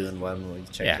what we're doing when we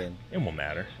check in. It won't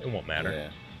matter. Yeah.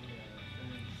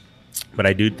 But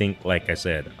I do think, like I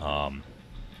said,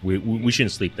 we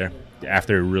shouldn't sleep there.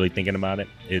 After really thinking about it,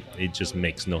 it just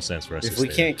makes no sense for us. If we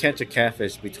can't catch a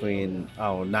catfish between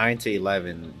 9 to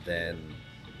 11, then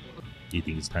you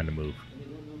think it's time to move?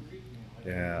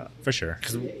 Yeah, for sure.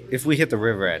 Because if we hit the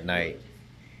river at night,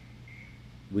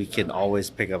 we can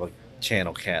always pick up a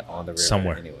channel cat on the river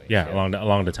somewhere. Anyway. Yeah,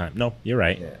 along the time. No, you're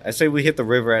right. Yeah. I say we hit the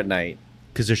river at night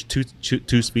because there's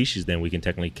two species. Then we can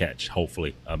technically catch,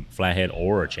 hopefully, a flathead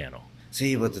or a channel.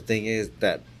 See, but the thing is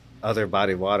that other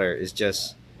body of water is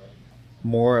just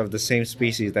more of the same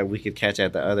species that we could catch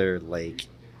at the other lake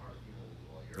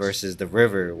versus the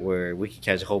river where we could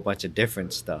catch a whole bunch of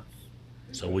different stuff.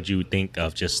 So would you think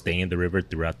of just staying in the river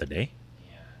throughout the day?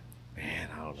 Man,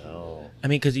 I don't know. I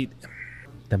mean, because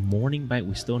the morning bite,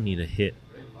 we still need to hit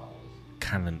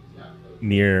kind of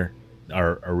near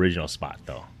our original spot,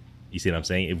 though. You see what I'm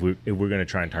saying? If we're going to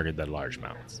try and target the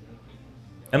largemouths.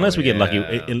 Unless we get lucky.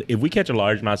 If we catch a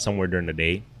largemouth somewhere during the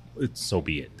day, so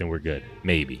be it. Then we're good.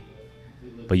 Maybe.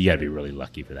 But you got to be really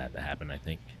lucky for that to happen, I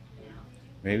think.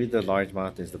 Maybe the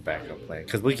largemouth is the backup plan.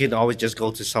 Because we can always just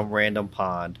go to some random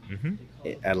pond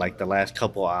at like the last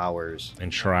couple hours.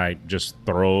 And try, just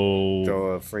throw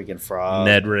a freaking frog.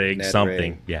 Ned rig,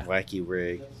 something. Yeah. Wacky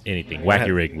rig. Anything.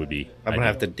 Wacky rig would be. I'm going to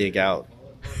have to dig out,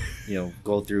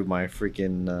 go through my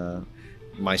freaking,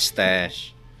 my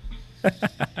stash.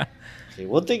 Okay,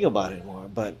 we'll think about it more.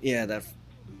 But yeah, that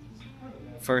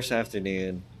first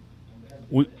afternoon.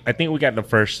 I think we got the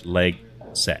first leg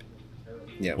set.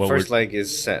 Yeah, first leg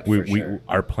is set. Sure.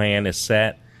 Our plan is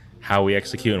set. How we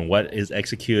execute and what is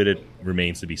executed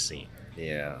remains to be seen.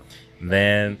 Yeah.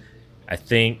 Then I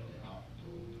think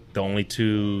the only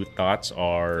two thoughts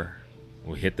are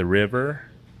we hit the river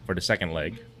for the second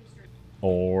leg,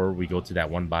 or we go to that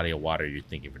one body of water you're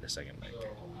thinking for the second leg.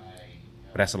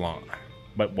 But that's a long.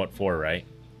 But what for, right?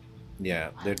 Yeah,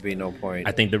 there'd be no point.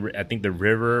 I think the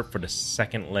river for the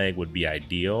second leg would be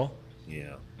ideal.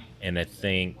 Yeah. And I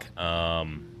think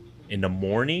in the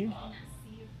morning,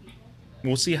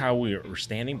 we'll see how we're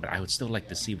standing, but I would still like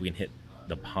to see if we can hit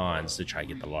the ponds to try to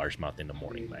get the largemouth in the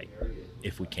morning, like,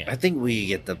 if we can. I think we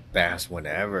get the bass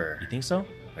whenever. You think so?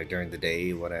 Like during the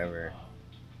day, whatever.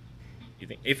 You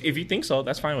think? If you think so,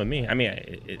 that's fine with me. I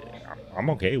mean,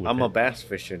 I'm okay with it. I'm a bass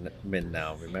fisherman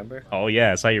now, remember? Oh,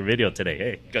 yeah. I saw your video today.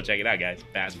 Hey, go check it out, guys.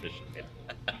 Bass fishing.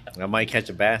 I might catch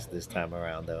a bass this time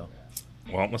around, though.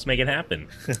 Well, let's make it happen.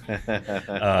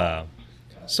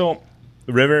 So,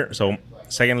 river. So,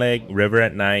 second leg, river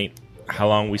at night. How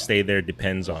long we stay there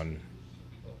depends on.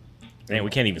 Man, we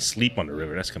can't even sleep on the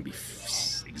river. That's gonna be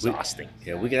exhausting.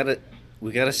 We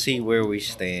gotta see where we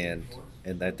stand,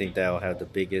 and I think that'll have the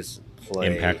biggest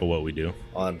impact of what we do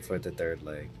on for the third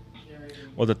leg.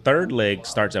 Well, the third leg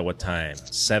starts at what time?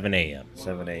 7 a.m.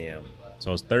 7 a.m.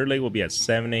 So his third leg will be at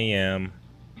 7 a.m.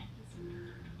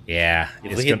 Yeah.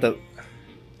 If we hit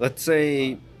let's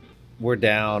say we're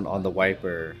down on the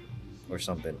wiper or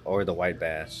something, or the white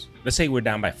bass. Let's say we're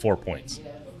down by 4 points.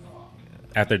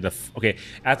 After the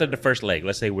first leg,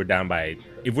 let's say we're down by,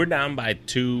 if we're down by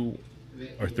 2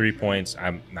 or 3 points,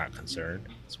 I'm not concerned.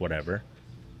 It's whatever,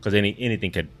 because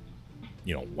anything could,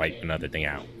 wipe another thing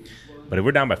out. But if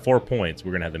we're down by 4 points,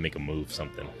 we're gonna have to make a move,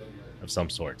 something of some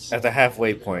sorts. At the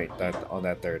halfway point on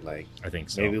that third leg. I think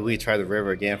so. Maybe we try the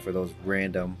river again for those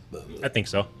random. I think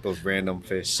so. Those random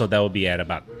fish. So that would be at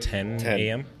about 10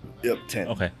 a.m. Yep, 10.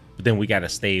 Okay, but then we got to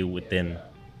stay within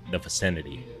the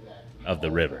vicinity of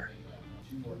the river,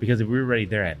 because if we're already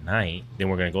there at night, then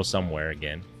we're gonna go somewhere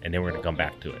again, and then we're gonna come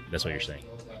back to it. That's what you're saying.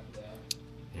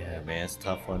 Yeah, man, it's a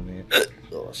tough one, man.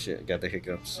 Oh shit, got the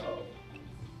hiccups.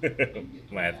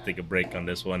 Might have to take a break on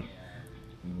this one.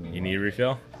 You need a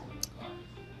refill?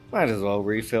 Might as well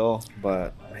refill,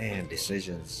 but man,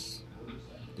 decisions.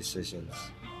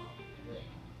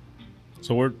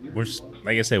 So we're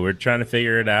like I said, we're trying to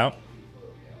figure it out.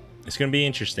 It's gonna be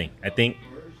interesting. I think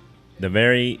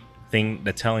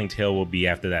the telling tale will be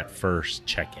after that first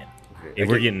check-in. If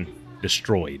we're getting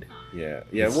destroyed. Yeah.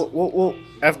 We'll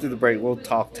after the break we'll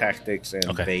talk tactics and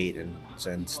Okay. bait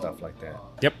and stuff like that.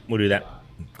 Yep, we'll do that.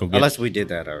 Unless we did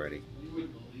that already.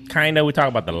 Kinda, we talk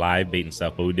about the live bait and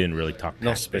stuff, but we didn't really talk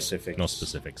No tactics. specifics. No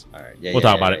specifics. All right. We'll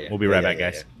talk about it. We'll be right back,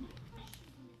 guys. Yeah.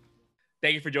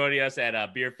 Thank you for joining us at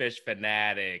Beerfish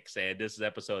Fanatics. And this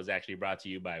episode is actually brought to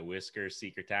you by Whisker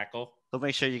Seeker Tackle. So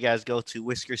make sure you guys go to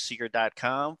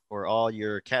whiskerseeker.com for all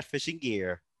your catfishing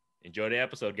gear. Enjoy the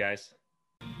episode, guys.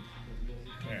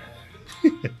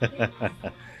 All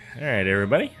right,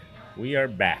 everybody. We are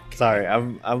back. Sorry,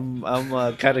 I'm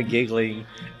kind of giggling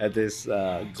at this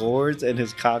gourds and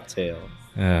his cocktail.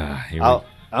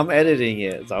 I'm editing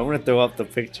it, so I'm gonna throw up the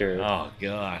picture. Oh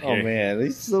god! Oh man,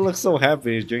 he still looks so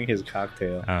happy he's drinking his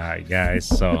cocktail. All right, guys.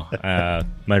 So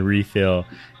my refill,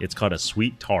 it's called a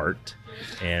sweet tart,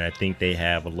 and I think they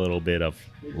have a little bit of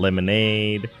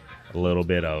lemonade, a little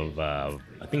bit of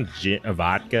I think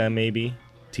vodka, maybe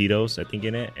Tito's, I think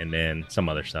in it, and then some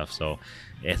other stuff. So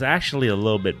it's actually a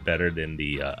little bit better than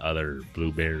the other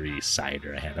blueberry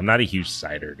cider I had. I'm not a huge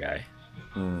cider guy.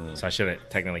 So I should have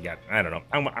technically got, I don't know.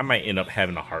 I might end up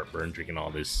having a heartburn drinking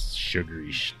all this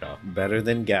sugary stuff. Better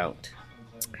than gout.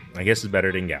 I guess it's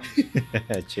better than gout.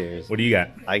 Cheers. What do you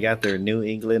got? I got their New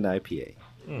England IPA.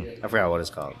 I forgot what it's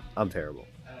called. I'm terrible.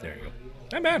 There you go.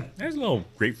 Not bad. There's a little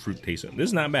grapefruit taste. This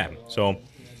is not bad. So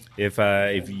if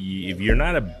you're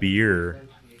not a beer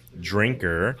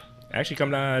drinker, actually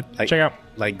come down, check out.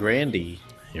 Like Grandy.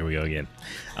 Here we go again.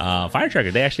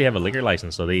 Firetrucker, they actually have a liquor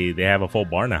license, so they have a full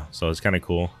bar now. So it's kind of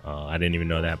cool. I didn't even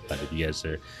know that, but if you guys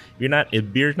are,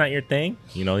 if beer's not your thing,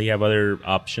 you have other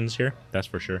options here. That's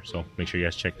for sure. So make sure you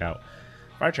guys check out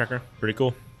Firetrucker. Pretty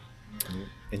cool.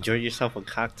 Enjoy yourself a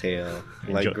cocktail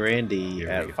like Grandy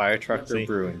at Firetrucker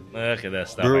Brewing. Look at that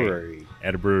stuff. Brewery.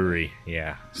 At a brewery.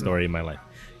 Yeah. Story of my life.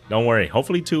 Don't worry.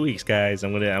 Hopefully 2 weeks, guys.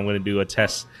 I'm gonna do a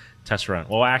test run.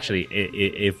 Well, actually,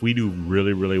 if we do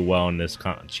really, really well in this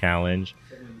challenge,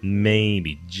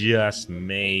 maybe, just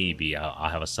maybe, I'll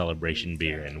have a celebration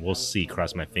beer, and we'll see.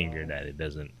 Cross my finger that it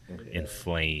doesn't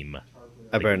inflame.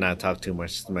 I better not talk too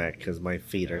much smack because my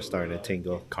feet are starting to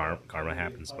tingle. Karma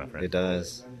happens, my friend. It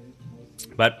does.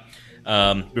 But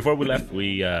before we left,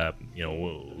 we kind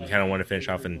of want to finish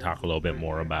off and talk a little bit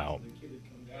more about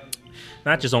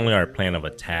not just only our plan of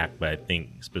attack, but I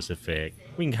think specific.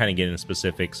 We can kind of get into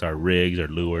specifics, our rigs, our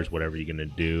lures, whatever you're gonna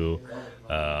do.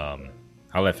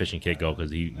 I'll let Fishing Kid go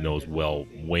because he knows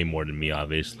way more than me,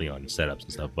 obviously, on setups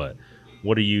and stuff. But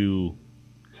what are you?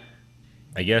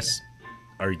 I guess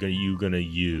are you gonna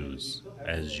use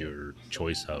as your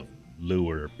choice of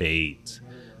lure, bait,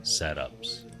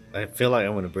 setups? I feel like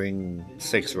I'm going to bring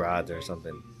 6 rods or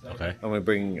something. Okay. I'm going to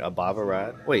bring a bobber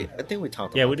rod. Wait, I think we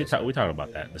talked about Yeah, we did talk. We talked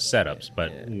about that, the setups.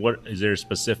 But what is there a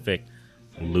specific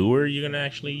lure you're gonna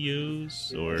actually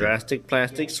use, or drastic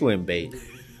plastic swim bait?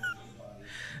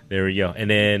 There we go. And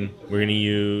then we're gonna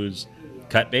use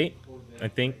cut bait, I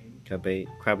think. Cut bait,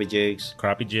 crappie jigs,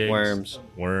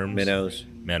 worms,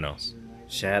 minnows,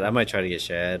 shad. I might try to get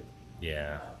shad.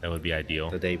 Yeah, that would be ideal.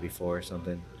 The day before or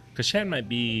something. Because shad might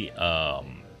be,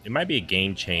 it might be a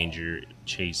game changer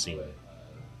chasing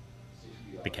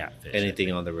the catfish.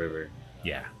 Anything on the river.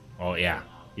 Yeah. Oh yeah.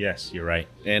 Yes, you're right.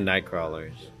 And night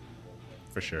crawlers.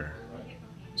 For sure.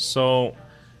 So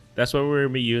that's what we're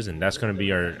gonna be using. That's gonna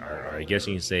be our I guess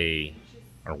you can say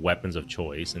our weapons of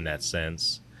choice in that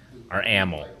sense. Our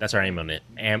ammo. That's our ammunition.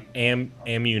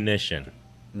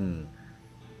 And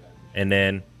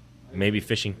then maybe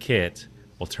Fishing Kit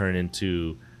will turn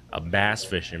into a bass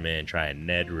fisherman and try a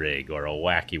Ned rig or a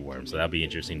wacky worm. So that'll be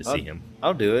interesting to see him.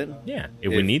 I'll do it. Yeah,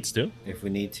 if we need to. If we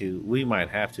need to. We might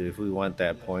have to if we want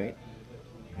that point.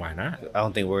 Why not? I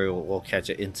don't think we'll catch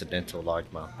an incidental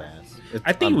largemouth bass.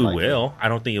 I think we will. I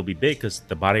don't think it'll be big because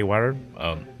the body of water.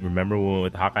 Remember when we went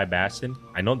with Hawkeye Bassin?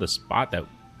 I know the spot that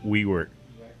we were,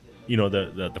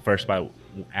 the first spot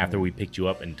after we picked you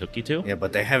up and took you to. Yeah,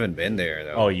 but they haven't been there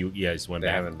though. Oh, you guys went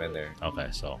back. They haven't been there. Okay,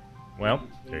 so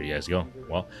there you guys go.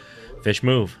 Well, fish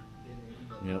move.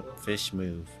 Yep, fish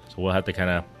move. So we'll have to kind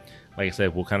of, like I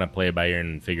said, we'll kind of play it by ear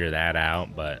and figure that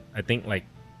out. But I think like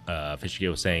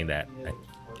Fisher was saying that.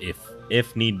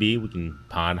 If need be, we can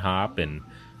pond hop and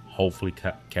hopefully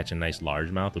catch a nice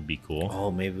largemouth would be cool. Oh,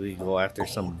 maybe we go after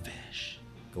some fish.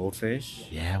 Goldfish.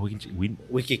 Yeah,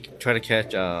 We could try to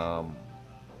catch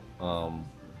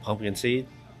pumpkin seed.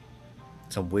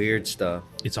 Some weird stuff.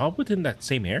 It's all within that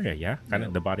same area, yeah. Kind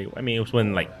of the body. I mean, it was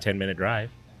within like 10-minute drive.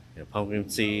 Yeah, pumpkin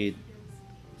seed.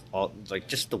 All like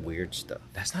just the weird stuff.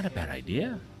 That's not a bad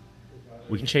idea.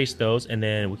 We can chase those, and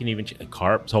then we can even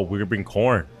carp. So we're gonna bring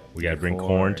corn. We gotta bring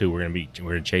corn too. We're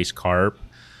gonna chase carp.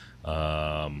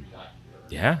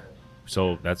 Yeah.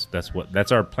 So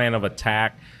that's our plan of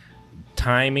attack.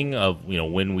 Timing of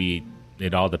when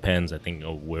it all depends. I think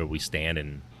of where we stand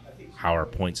and how our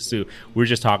points do. We're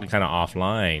just talking kind of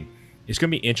offline. It's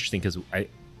gonna be interesting because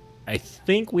I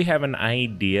think we have an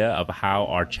idea of how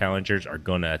our challengers are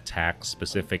gonna attack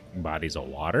specific bodies of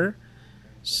water.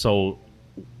 So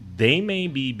they may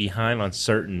be behind on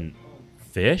certain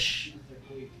fish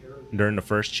during the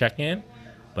first check-in,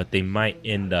 but they might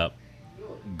end up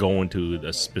going to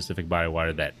the specific body of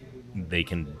water that they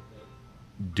can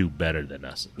do better than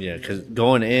us. Yeah, because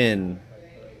going in,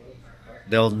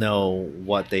 they'll know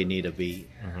what they need to be.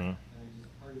 Mm-hmm.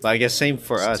 But I guess same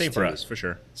for us. Same for us, for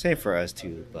sure. Same for us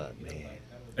too. But man,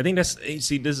 I think this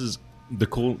is the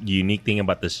cool, unique thing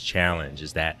about this challenge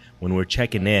is that when we're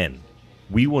checking in,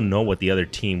 we will know what the other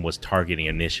team was targeting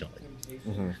initially.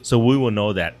 Mm-hmm. So we will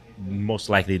know that most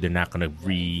likely they're not going to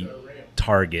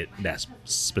re-target that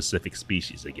specific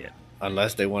species again.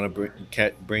 Unless they want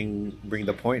to bring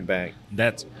the point back.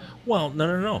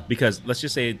 No. Because let's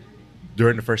just say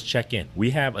during the first check-in,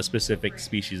 we have a specific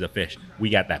species of fish. We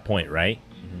got that point, right?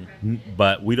 Mm-hmm.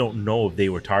 But we don't know if they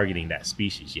were targeting that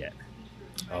species yet.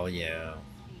 Oh, yeah.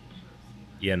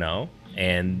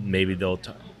 And maybe they'll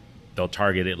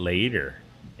target it later.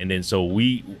 And then so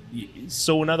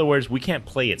in other words, we can't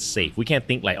play it safe. We can't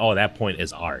think like, oh, that point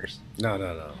is ours.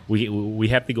 No. We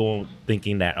have to go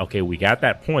thinking that, okay, we got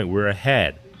that point, we're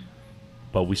ahead,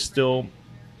 but we still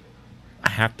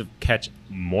have to catch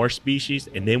more species,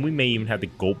 and then we may even have to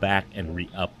go back and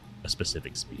re-up a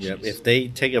specific species. Yep. If they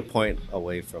take a point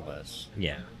away from us,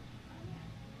 yeah,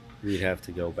 we'd have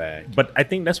to go back. But I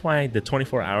think that's why the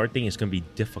 24-hour thing is going to be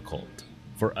difficult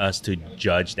for us to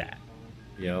judge that.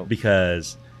 Yep.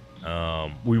 Because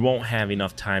we won't have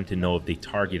enough time to know if they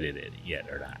targeted it yet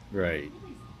or not. Right.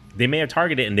 They may have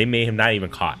targeted it and they may have not even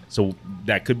caught. So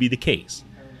that could be the case.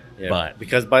 Yeah, but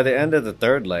because by the end of the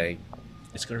third leg,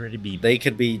 it's going to already be... They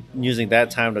could be using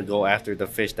that time to go after the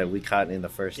fish that we caught in the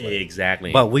first leg.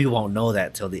 Exactly. But we won't know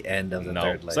that till the end of the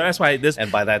third leg. So that's why this...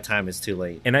 And by that time, it's too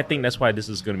late. And I think that's why this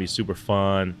is going to be super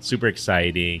fun, super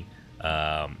exciting.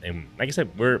 And like I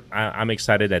said, I'm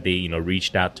excited that they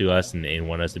reached out to us and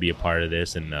want us to be a part of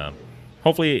this. And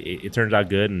hopefully it turns out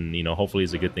good. And, hopefully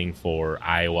it's a good thing for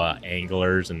Iowa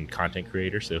anglers and content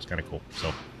creators. So it's kind of cool.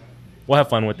 So... we'll have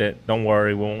fun with it. Don't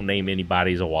worry. We won't name any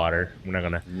bodies of water. We're not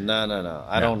going to... No.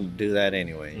 I don't do that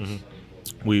anyways.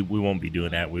 Mm-hmm. We won't be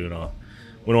doing that. We don't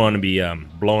want to be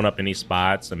blowing up any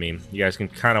spots. I mean, you guys can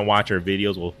kind of watch our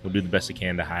videos. We'll do the best we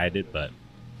can to hide it, but...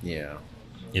 yeah.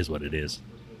 Is what it is.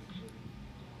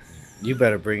 You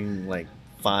better bring like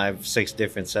 5-6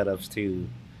 different setups too.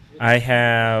 I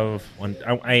have one.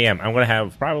 I am. I'm going to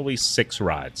have probably 6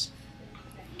 rods.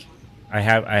 I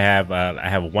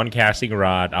have one casting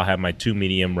rod. I'll have my 2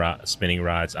 medium spinning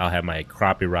rods. I'll have my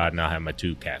crappie rod, and I'll have my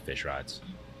 2 catfish rods.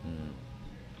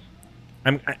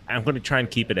 I'm going to try and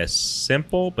keep it as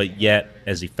simple, but yet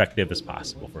as effective as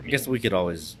possible for me. I guess we could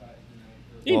always...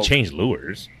 You can change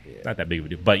lures. Yeah. Not that big of a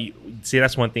deal. But see,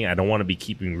 that's one thing. I don't want to be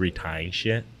keeping retying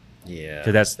shit. Yeah.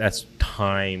 Because that's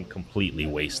time completely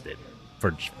wasted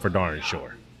for darn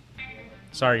sure.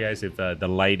 Sorry, guys, if the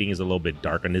lighting is a little bit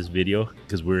dark on this video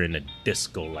because we're in a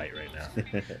disco light right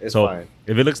now. It's so fine.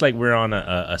 If it looks like we're on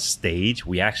a stage,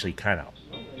 we actually kind of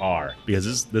are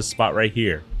because this spot right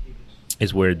here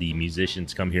is where the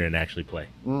musicians come here and actually play.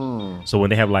 So when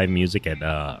they have live music at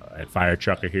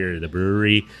Firetrucker here at the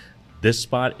brewery, this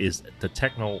spot is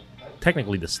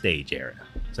technically the stage area.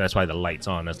 So that's why the lights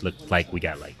on us look like we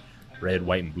got like red,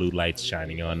 white, and blue lights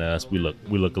shining on us. We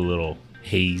look a little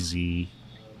hazy.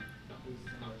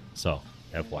 So,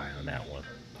 FYI on that one.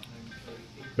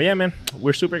 But yeah, man,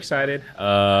 we're super excited.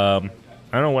 I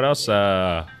don't know what else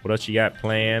you got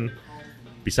planned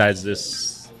besides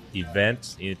this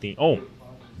event. Anything? Oh,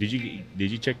 did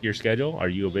you check your schedule? Are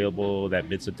you available that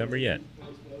mid-September yet?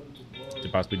 To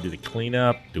possibly do the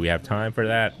cleanup? Do we have time for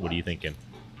that? What are you thinking?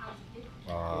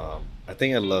 I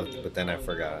think I looked, but then I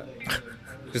forgot.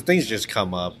 Because things just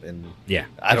come up, and yeah,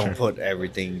 I don't put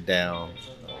everything down.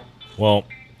 Well,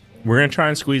 we're going to try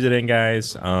and squeeze it in,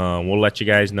 guys. We'll let you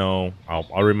guys know.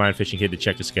 I'll remind Fishing Kid to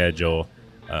check the schedule.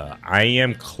 I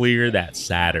am clear that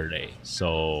Saturday,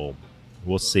 so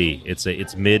we'll see.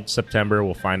 It's mid-September.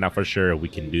 We'll find out for sure if we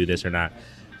can do this or not.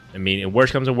 I mean, if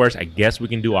worst comes to worst, I guess we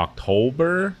can do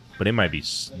October, but it might be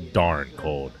darn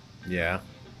cold. Yeah.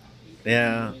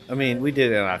 Yeah. I mean, we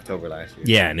did it in October last year.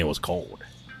 Yeah, and it was cold.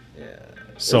 Yeah.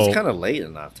 So it was kind of late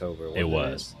in October. It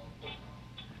was.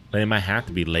 But it might have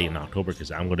to be late in October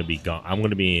because I'm going to be gone. I'm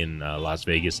going to be in Las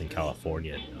Vegas in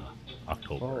California in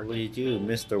October. Holy you,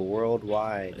 Mr.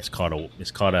 Worldwide. It's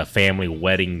called a family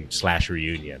wedding /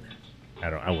 reunion.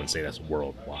 I wouldn't say that's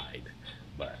worldwide,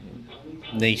 but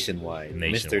Nationwide.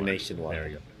 Mr. Nationwide.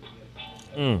 There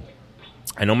we go.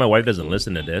 I know my wife doesn't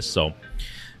listen to this, so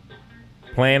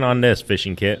plan on this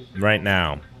fishing kit right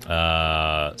now.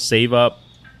 Save up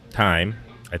time.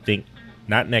 I think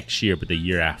not next year, but the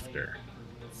year after.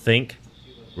 Think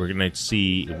we're gonna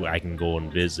see if I can go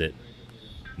and visit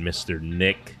Mr.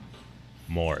 Nick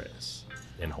Morris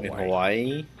in Hawaii. In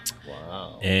Hawaii?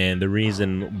 Wow. And the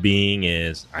reason being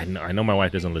is I know my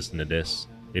wife doesn't listen to this.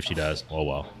 If she does, oh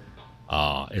well.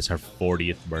 It's her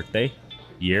 40th birthday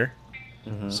year.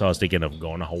 Mm-hmm. So I was thinking of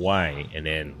going to Hawaii, and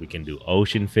then we can do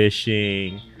ocean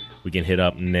fishing. We can hit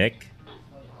up Nick.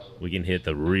 We can hit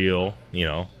the real,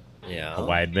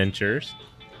 Hawaii adventures.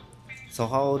 So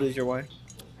how old is your wife?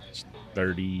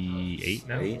 38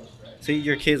 now. 8? See,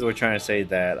 your kids were trying to say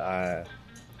that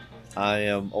I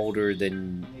am older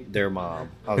than their mom.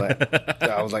 I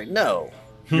was like, no,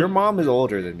 your mom is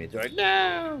older than me. They're like,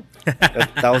 no.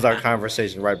 That was our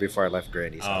conversation right before I left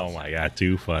Granny's house. Oh my god,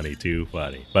 too funny.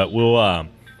 But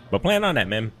but plan on that,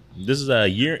 man. This is a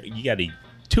year. You got a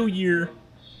 2-year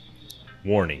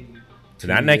warning. So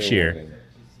not next year,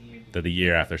 but the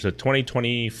year after. So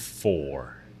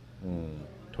 2024.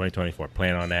 2024.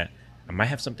 Plan on that. I might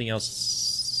have something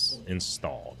else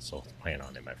installed, so plan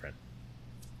on it, my friend.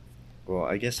 Well,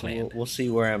 I guess we'll see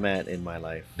where I'm at in my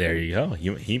life. There you go.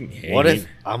 What if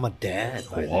I'm a dad?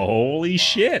 Holy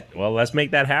shit! Well, let's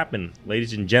make that happen,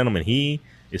 ladies and gentlemen. He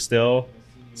is still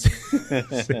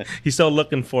he's still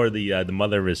looking for the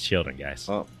mother of his children, guys.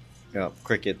 Oh, yeah,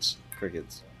 crickets.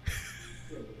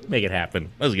 Make it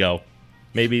happen. Let's go.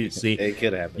 Maybe see it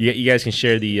could happen. You guys can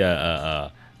share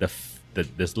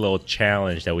this little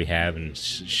challenge that we have and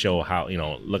show how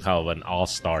look how of an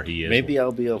all-star he is. Maybe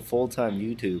I'll be a full-time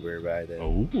YouTuber by then.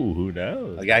 Oh, who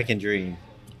knows? A guy can dream.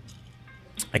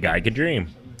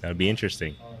 That would be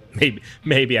interesting.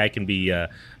 Maybe I can be.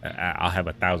 I'll have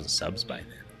 1,000 subs by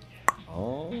then.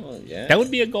 Oh yeah, that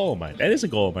would be a goal of mine. That is a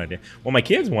goal of mine. Well, my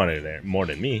kids wanted it more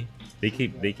than me.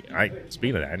 Speaking of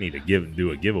that, I need to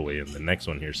do a giveaway in the next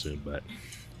one here soon. But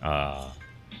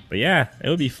yeah, it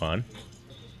would be fun.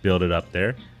 Build it up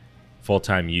there.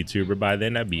 Full-time YouTuber by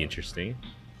then. That'd be interesting.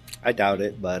 I doubt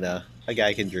it, but a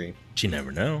guy can dream. But you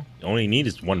never know. All you need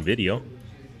is one video.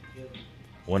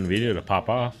 One video to pop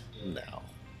off.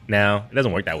 No, it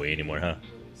doesn't work that way anymore, huh?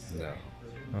 No.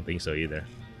 I don't think so either.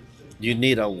 You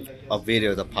need a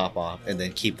video to pop off and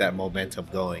then keep that momentum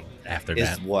going. After is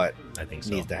that, what I think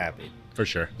needs to happen. For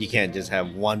sure. You can't just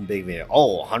have one big video.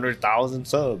 100,000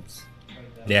 subs.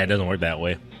 Yeah, it doesn't work that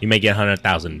way. You may get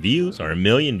 100,000 views or 1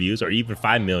 million views or even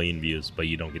 5 million views, but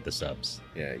you don't get the subs.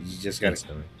 Yeah, you just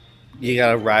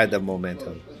gotta ride the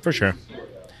momentum. For sure.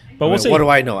 But we'll see. What do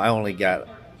I know? I only got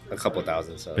a couple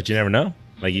thousand subs. But you never know.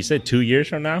 Like you said, 2 years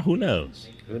from now, who knows?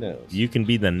 Who knows? You can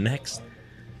be the next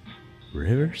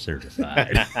River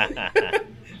Certified.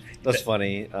 That's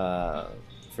funny.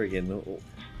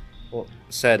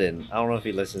 Seddon. I don't know if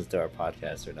he listens to our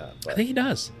podcast or not. But I think he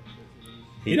does.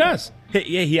 He does.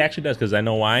 Yeah, he actually does, because I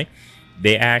know why.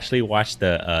 They actually watched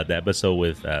the episode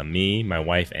with me, my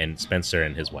wife, and Spencer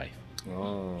and his wife.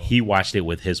 Oh. He watched it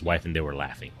with his wife, and they were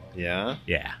laughing. Yeah?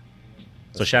 Yeah.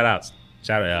 So shout out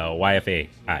YFA.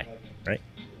 Hi. Right?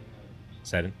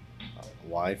 Seddon?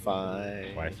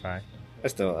 Wi-Fi.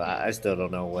 I still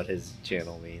don't know what his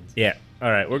channel means. Yeah.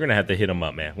 All right. We're going to have to hit him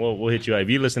up, man. We'll hit you up. If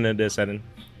you listen to this, Seddon,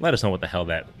 let us know what the hell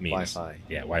that means. Wi-Fi.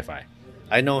 Yeah, Wi-Fi.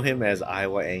 I know him as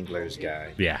Iowa Anglers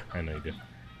guy. Yeah, I know you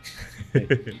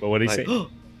do. But what did he say? Oh,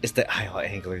 it's the Iowa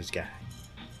Anglers guy.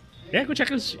 Yeah, go check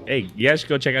his. Hey, you guys should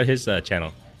go check out his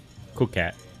channel. Cool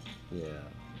cat. Yeah.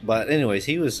 But anyways,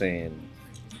 he was saying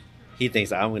he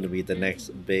thinks I'm going to be the next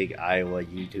big Iowa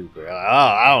YouTuber. Oh,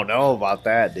 I don't know about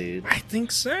that, dude. I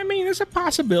think so. I mean, it's a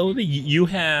possibility. You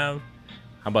have.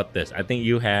 How about this? I think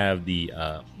you have the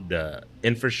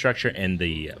infrastructure and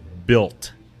the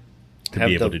built to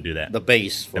be able to do that. The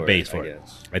base for it, I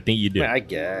guess. I think you do. I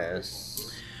guess.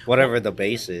 Whatever the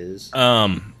base is.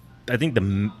 I think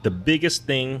the biggest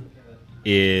thing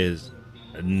is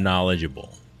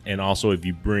knowledgeable. And also if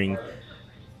you bring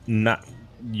not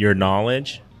your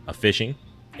knowledge of fishing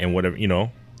and whatever,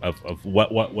 of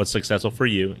what's successful for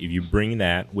you, if you bring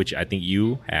that, which I think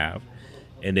you have,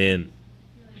 and then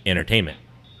entertainment.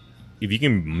 if you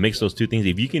can mix those two things,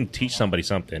 if you can teach somebody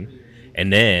something,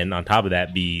 and then on top of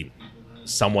that be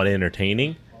somewhat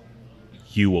entertaining,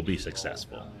 you will be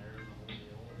successful.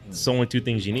 It's only two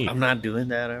things you need. I'm not doing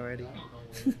that already.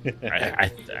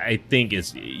 I think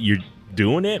you're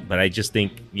doing it, but I just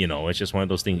think, it's just one of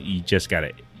those things you just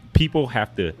gotta. People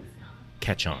have to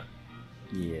catch on.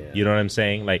 Yeah. You know what I'm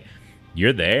saying? Like,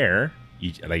 you're there.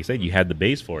 Like I said, you had the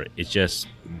base for it. It's just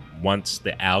once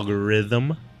the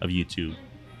algorithm of YouTube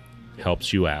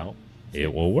helps you out,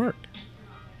 it will work.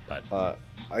 But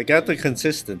I got the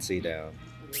consistency down.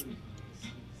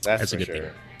 That's a for good sure.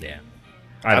 thing.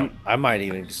 Yeah. I might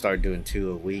even start doing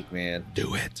 2 a week, man.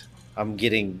 Do it. I'm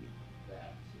getting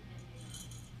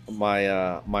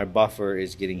my buffer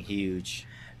is getting huge,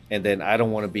 and then I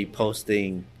don't want to be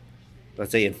posting,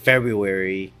 let's say in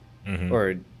February,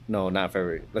 or no, not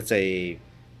February. Let's say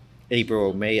April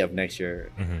or May of next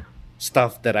year,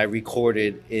 stuff that I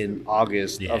recorded in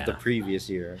August of the previous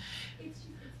year.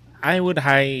 I would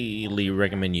highly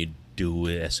recommend you do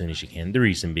it as soon as you can. The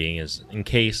reason being is in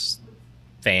case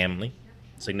family,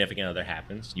 significant other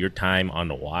happens, your time on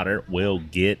the water will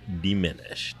get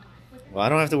diminished. Well, I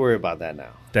don't have to worry about that now.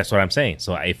 That's what I'm saying.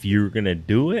 So if you're going to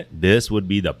do it, this would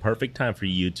be the perfect time for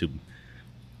you to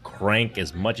crank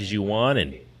as much as you want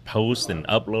and post and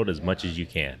upload as much as you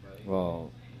can.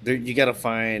 Well, you got to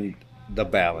find the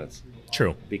balance.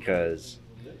 True. Because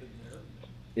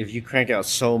if you crank out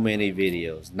so many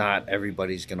videos, not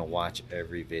everybody's going to watch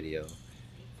every video.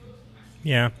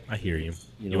 Yeah, I hear you.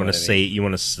 You You want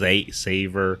to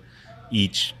savor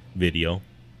each video,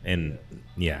 and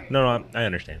no, I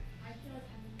understand.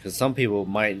 Because some people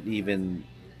might even,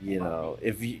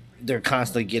 they're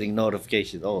constantly getting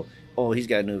notifications. Oh, he's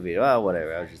got a new video. Oh,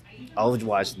 whatever. I'll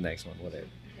watch the next one. Whatever.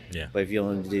 Yeah. But if you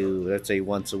only do, let's say,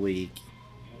 once a week,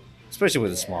 especially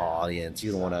with a small audience,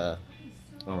 you don't want to,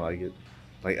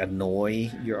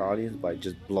 annoy your audience by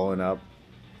just blowing up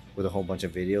with a whole bunch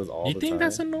of videos all the time. You think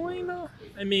that's annoying though?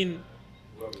 I mean,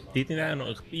 do you think that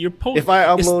annoying? Your post. If I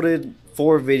uploaded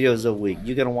 4 videos a week,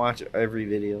 you gonna watch every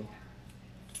video?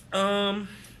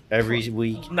 Every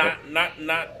week? Not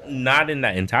in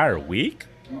that entire week,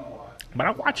 but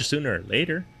I'll watch it sooner or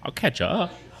later. I'll catch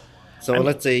up. So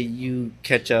let's say you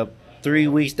catch up 3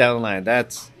 weeks down the line.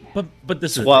 That's but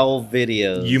this 12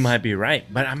 videos. You might be right,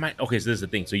 but I might. Okay, so this is the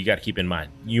thing. So you got to keep in mind,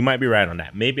 you might be right on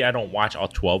that. Maybe I don't watch all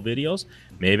 12 videos.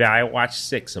 Maybe I watch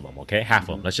 6 of them. Okay, half of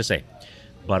them. Let's just say.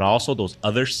 But also those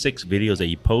other 6 videos that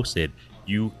you posted,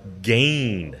 you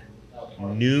gained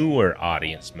newer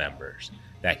audience members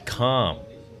that come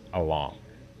along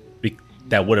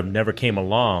that would have never came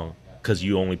along because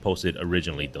you only posted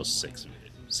originally those 6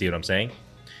 videos. See what I'm saying?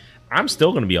 I'm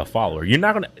still going to be a follower. You're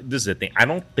not going to. This is the thing. I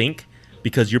don't think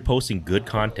because you're posting good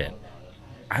content,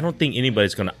 I don't think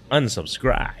anybody's going to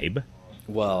unsubscribe.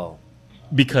 Well,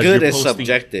 because good you're is posting,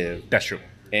 subjective. That's true.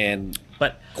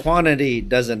 But quantity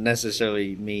doesn't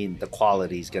necessarily mean the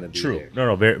quality is going to be true. there.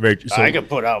 No, very, very true. So I could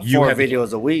put out 4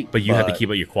 videos a week, but you have to keep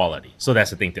up your quality. So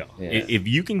that's the thing, though. Yeah. If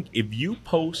you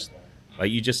post, like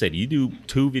you just said, you do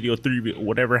 2 videos, 3,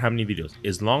 whatever, how many videos,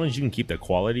 as long as you can keep the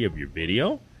quality of your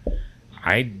video,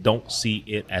 I don't see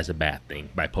it as a bad thing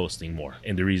by posting more.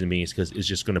 And the reason being is because it's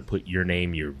just going to put your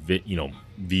name, your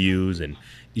views, and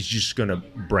it's just going to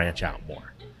branch out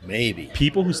more. Maybe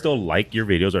people who still like your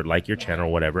videos or like your channel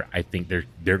or whatever, I think they're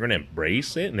going to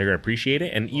embrace it and they're going to appreciate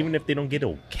it. And even if they don't get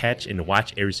to catch and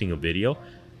watch every single video,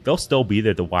 they'll still be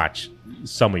there to watch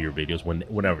some of your videos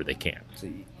whenever they can. So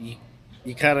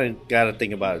you kind of got to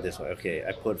think about it this way. Okay,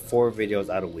 I put 4 videos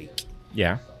out a week.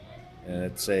 Yeah. And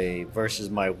let's say versus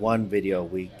my 1 video a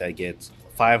week that gets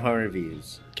 500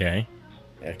 views. Okay.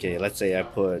 Okay, let's say I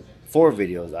put 4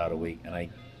 videos out a week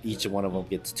and each one of them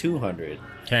gets 200.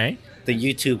 Okay. The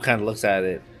YouTube kind of looks at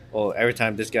it. Oh, every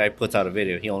time this guy puts out a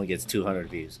video, he only gets 200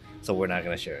 views, so we're not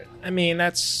going to share it. I mean,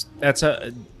 that's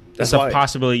a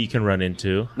possibility you can run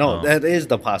into. No, that is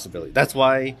the possibility. That's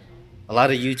why a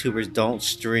lot of YouTubers don't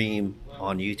stream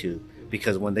on YouTube,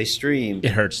 because when they stream,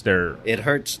 it hurts them.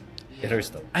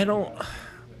 I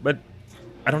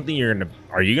don't think you're gonna.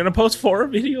 Are you gonna post 4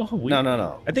 video a week?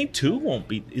 No. I think 2 won't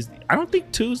be. I don't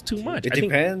think 2 is too much. It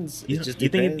depends. You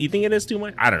think it is too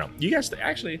much? I don't know. You guys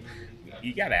actually,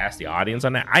 you got to ask the audience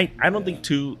on that. I don't think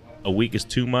 2 a week is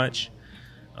too much.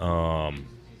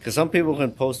 Because some people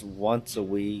can post once a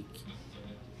week.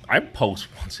 I post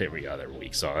once every other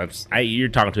week, so you're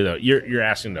talking to you're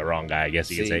asking the wrong guy, I guess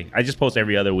you can say. I just post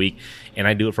every other week, and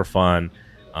I do it for fun.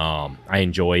 I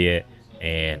enjoy it,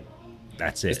 and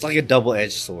that's it. It's like a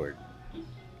double-edged sword.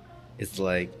 It's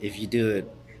like if you do it,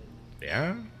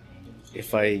 yeah.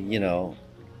 If I do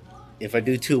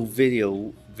 2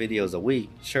 videos a week,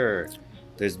 sure,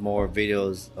 there's more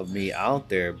videos of me out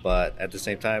there. But at the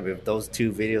same time, if those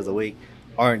 2 videos a week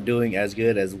aren't doing as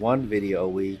good as 1 video a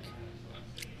week,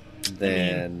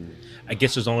 then I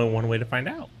guess there's only one way to find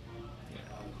out.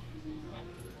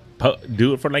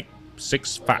 Do it for like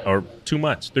 5 or 2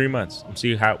 months, 3 months, and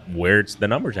see where it's the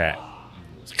numbers at.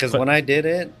 Because when I did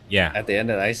it, yeah, at the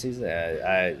end of the ice season,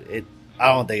 I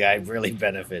don't think I really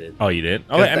benefited. Oh, you did?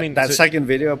 Oh, I mean, that second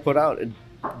video I put out, it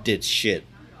did shit.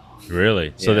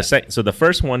 Really? So the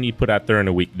first one you put out there in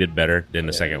a week did better than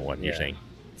the second one. You're saying?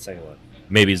 Second one.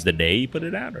 Maybe it's the day you put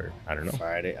it out, or I don't know.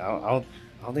 Friday. I don't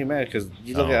think it matters because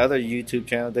you look at other YouTube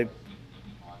channels,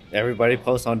 everybody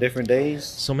posts on different days.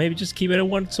 So maybe just keep it at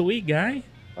once a week, guy.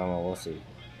 I don't know. We'll see.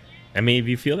 I mean, if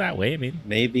you feel that way, I mean,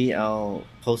 maybe I'll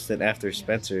post it after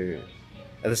Spencer,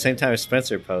 at the same time as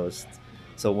Spencer posts.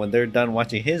 So when they're done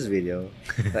watching his video,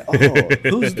 like, oh,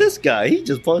 who's this guy? He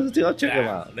just posted too. I'll check him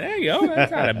out. There you go.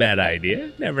 That's not a bad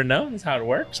idea. Never know. That's how it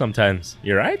works sometimes.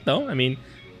 You're right, though. I mean,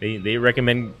 they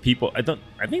recommend people. I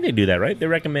think they do that, right? They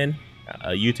recommend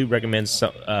YouTube recommends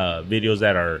some, videos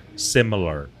that are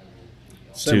similar.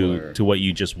 To what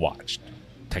you just watched,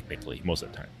 technically, most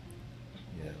of the time.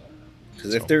 Yeah.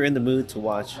 Because if they're in the mood to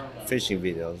watch fishing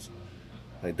videos,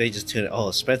 like they just tune in,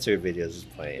 oh, Spencer videos is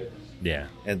playing. Yeah.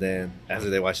 And then after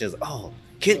they watch this, oh,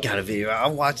 Kid got a video.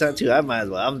 I'll watch that too. I might as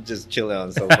well. I'm just chilling on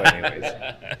the sofa anyways.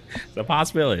 It's a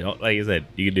possibility. Like you said,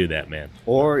 you can do that, man.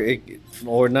 Or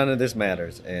none of this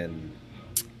matters, and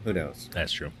who knows?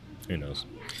 That's true. Who knows?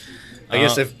 I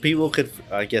guess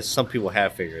I guess some people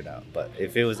have figured it out, but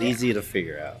if it was easy to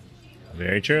figure out,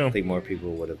 very true. I think more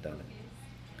people would have done it.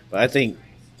 But I think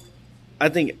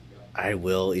I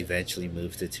will eventually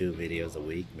move to 2 videos a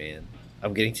week, man.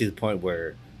 I'm getting to the point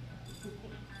where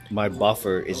my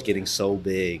buffer is getting so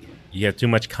big. You have too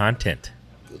much content.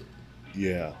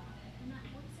 Yeah.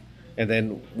 And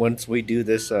then once we do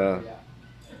this,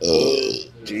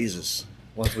 Jesus,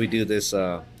 once we do this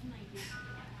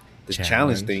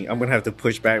challenge thing, I'm gonna have to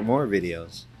push back more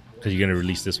videos. Because you're gonna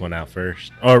release this one out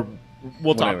first, or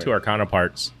we'll talk to our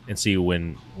counterparts and see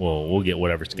when we'll get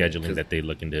whatever scheduling that they're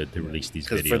looking to release these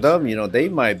videos. Because for them, they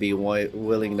might be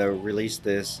willing to release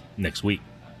this next week,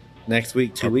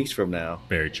 2 weeks from now.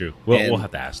 Very true. We'll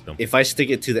have to ask them. If I stick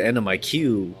it to the end of my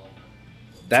queue,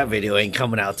 that video ain't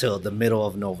coming out till the middle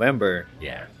of November.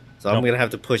 Yeah. So I'm gonna have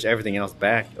to push everything else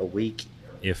back a week.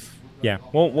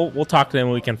 We'll talk to them.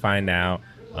 We can find out.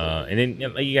 And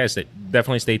then, like you guys said,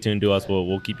 definitely stay tuned to us.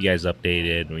 We'll keep you guys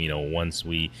updated. Once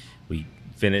we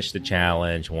finish the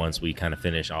challenge, once we kind of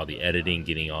finish all the editing,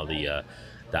 getting all the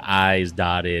I's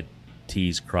dotted,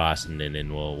 T's crossed, and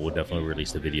then we'll definitely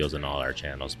release the videos on all our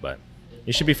channels. But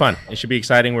it should be fun. It should be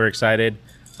exciting. We're excited.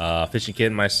 Fishing Kid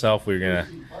and myself, we're gonna,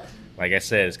 like I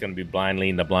said, it's gonna be blind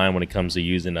leading the blind when it comes to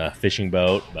using a fishing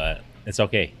boat, but it's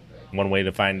okay. One way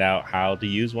to find out how to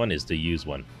use one is to use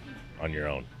one on your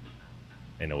own.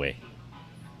 In a way,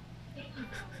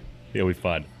 it'll be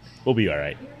fun. We'll be all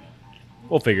right.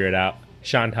 We'll figure it out.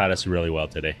 Sean taught us really well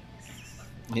today.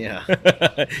 Yeah,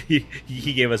 he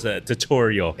gave us a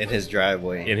tutorial in his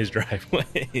driveway.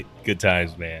 Good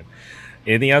times, man.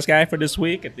 Anything else, guy, for this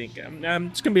week? I think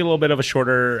it's gonna be a little bit of a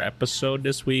shorter episode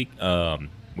this week. We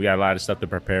got a lot of stuff to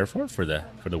prepare for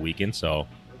the weekend. So,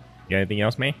 you got anything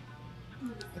else, man?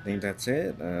 I think that's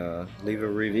it. Leave a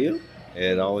review.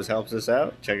 It always helps us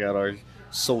out. Check out our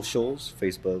socials: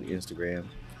 Facebook, Instagram.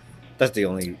 That's the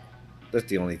only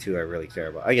 2 I really care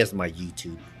about. I guess my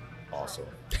YouTube also.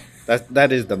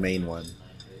 That is the main one.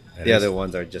 The other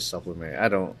ones are just supplementary. I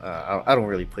don't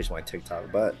really push my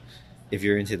TikTok, but if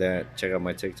you're into that, check out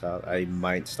my TikTok. I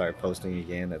might start posting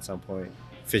again at some point.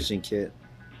 Fishing Kit.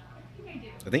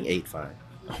 I think 8.5.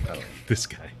 Oh my God. This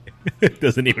guy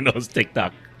doesn't even know his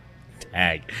TikTok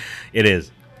tag. It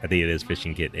is. I think it is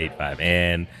Fishing Kit 8.5.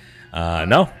 And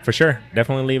no, for sure,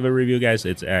 definitely leave a review, guys.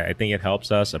 It's I think it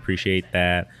helps us. Appreciate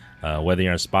that. Whether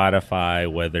you're on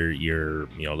Spotify, whether you're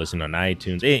listening on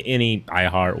iTunes, any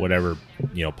iHeart, whatever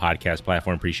podcast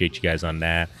platform. Appreciate you guys on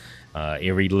that.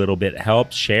 Every little bit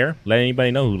helps. Share. Let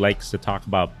anybody know who likes to talk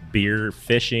about beer,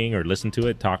 fishing, or listen to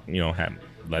it.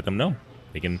 Let them know.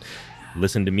 They can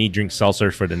listen to me drink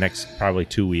seltzer for the next probably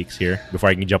 2 weeks here before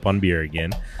I can jump on beer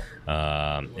again.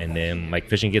 And then, like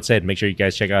Fishing Kid said, make sure you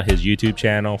guys check out his YouTube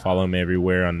channel. Follow him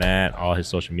everywhere on that. All his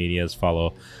social medias.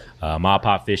 Follow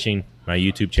MaPop Fishing, my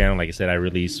YouTube channel. Like I said, I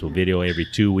release a video every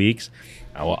 2 weeks.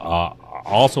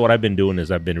 Also, what I've been doing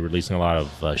is I've been releasing a lot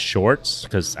of shorts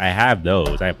because I have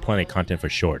those. I have plenty of content for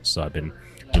shorts. So I've been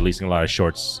releasing a lot of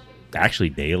shorts actually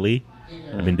daily.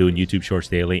 I've been doing YouTube shorts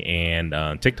daily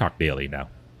and TikTok daily now.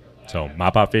 So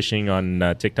MaPop Fishing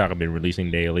on TikTok, I've been releasing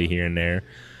daily here and there.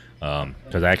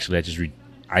 Because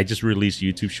I I just release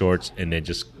YouTube Shorts and then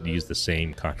just use the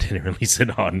same content and release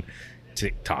it on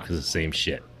TikTok. It's the same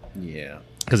shit. Yeah.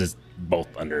 Because it's both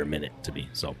under a minute to me.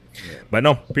 So, but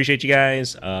no, appreciate you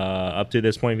guys up to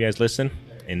this point. If you guys listen,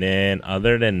 and then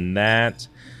other than that,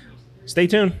 stay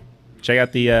tuned. Check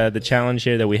out the challenge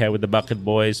here that we had with the Bucket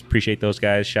Boys. Appreciate those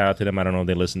guys. Shout out to them. I don't know if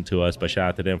they listen to us, but shout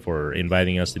out to them for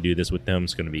inviting us to do this with them.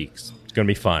 It's gonna be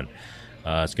fun.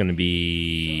 It's gonna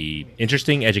be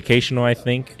interesting, educational, I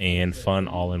think, and fun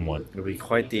all in one. It'll be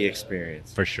quite the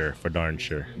experience. For sure, for darn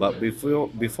sure. But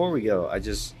before we go, I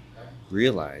just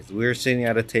realized we're sitting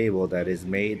at a table that is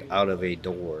made out of a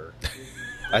door.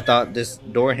 I thought this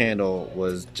door handle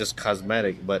was just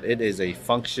cosmetic, but it is a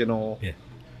functional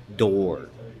door.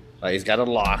 Like, it's got a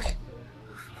lock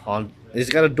on. It's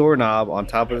got a doorknob on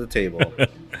top of the table.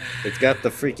 It's got the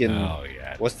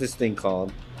freaking what's this thing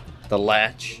called? The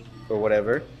latch or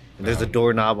whatever. And there's a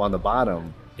doorknob on the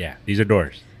bottom. Yeah, these are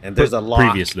doors. And there's a lock.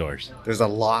 Previous doors. There's a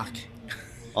lock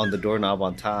on the doorknob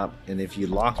on top, and if you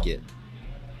lock it,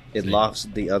 it locks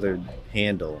the other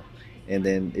handle. And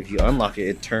then if you unlock it,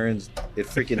 it turns. It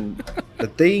freaking the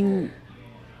thing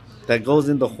that goes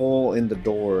in the hole in the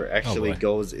door actually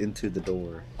goes into the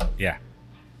door. Yeah.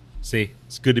 See,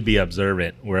 it's good to be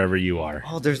observant wherever you are.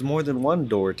 Oh, there's more than one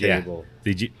door table. Yeah.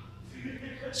 Did you?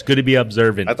 It's good to be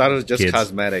observant. I thought it was just kids.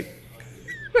 Cosmetic.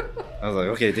 I was like,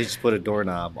 okay, they just put a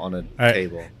doorknob on a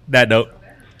table. That note,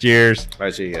 cheers. All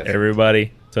right, see you guys.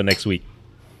 Everybody, till next week.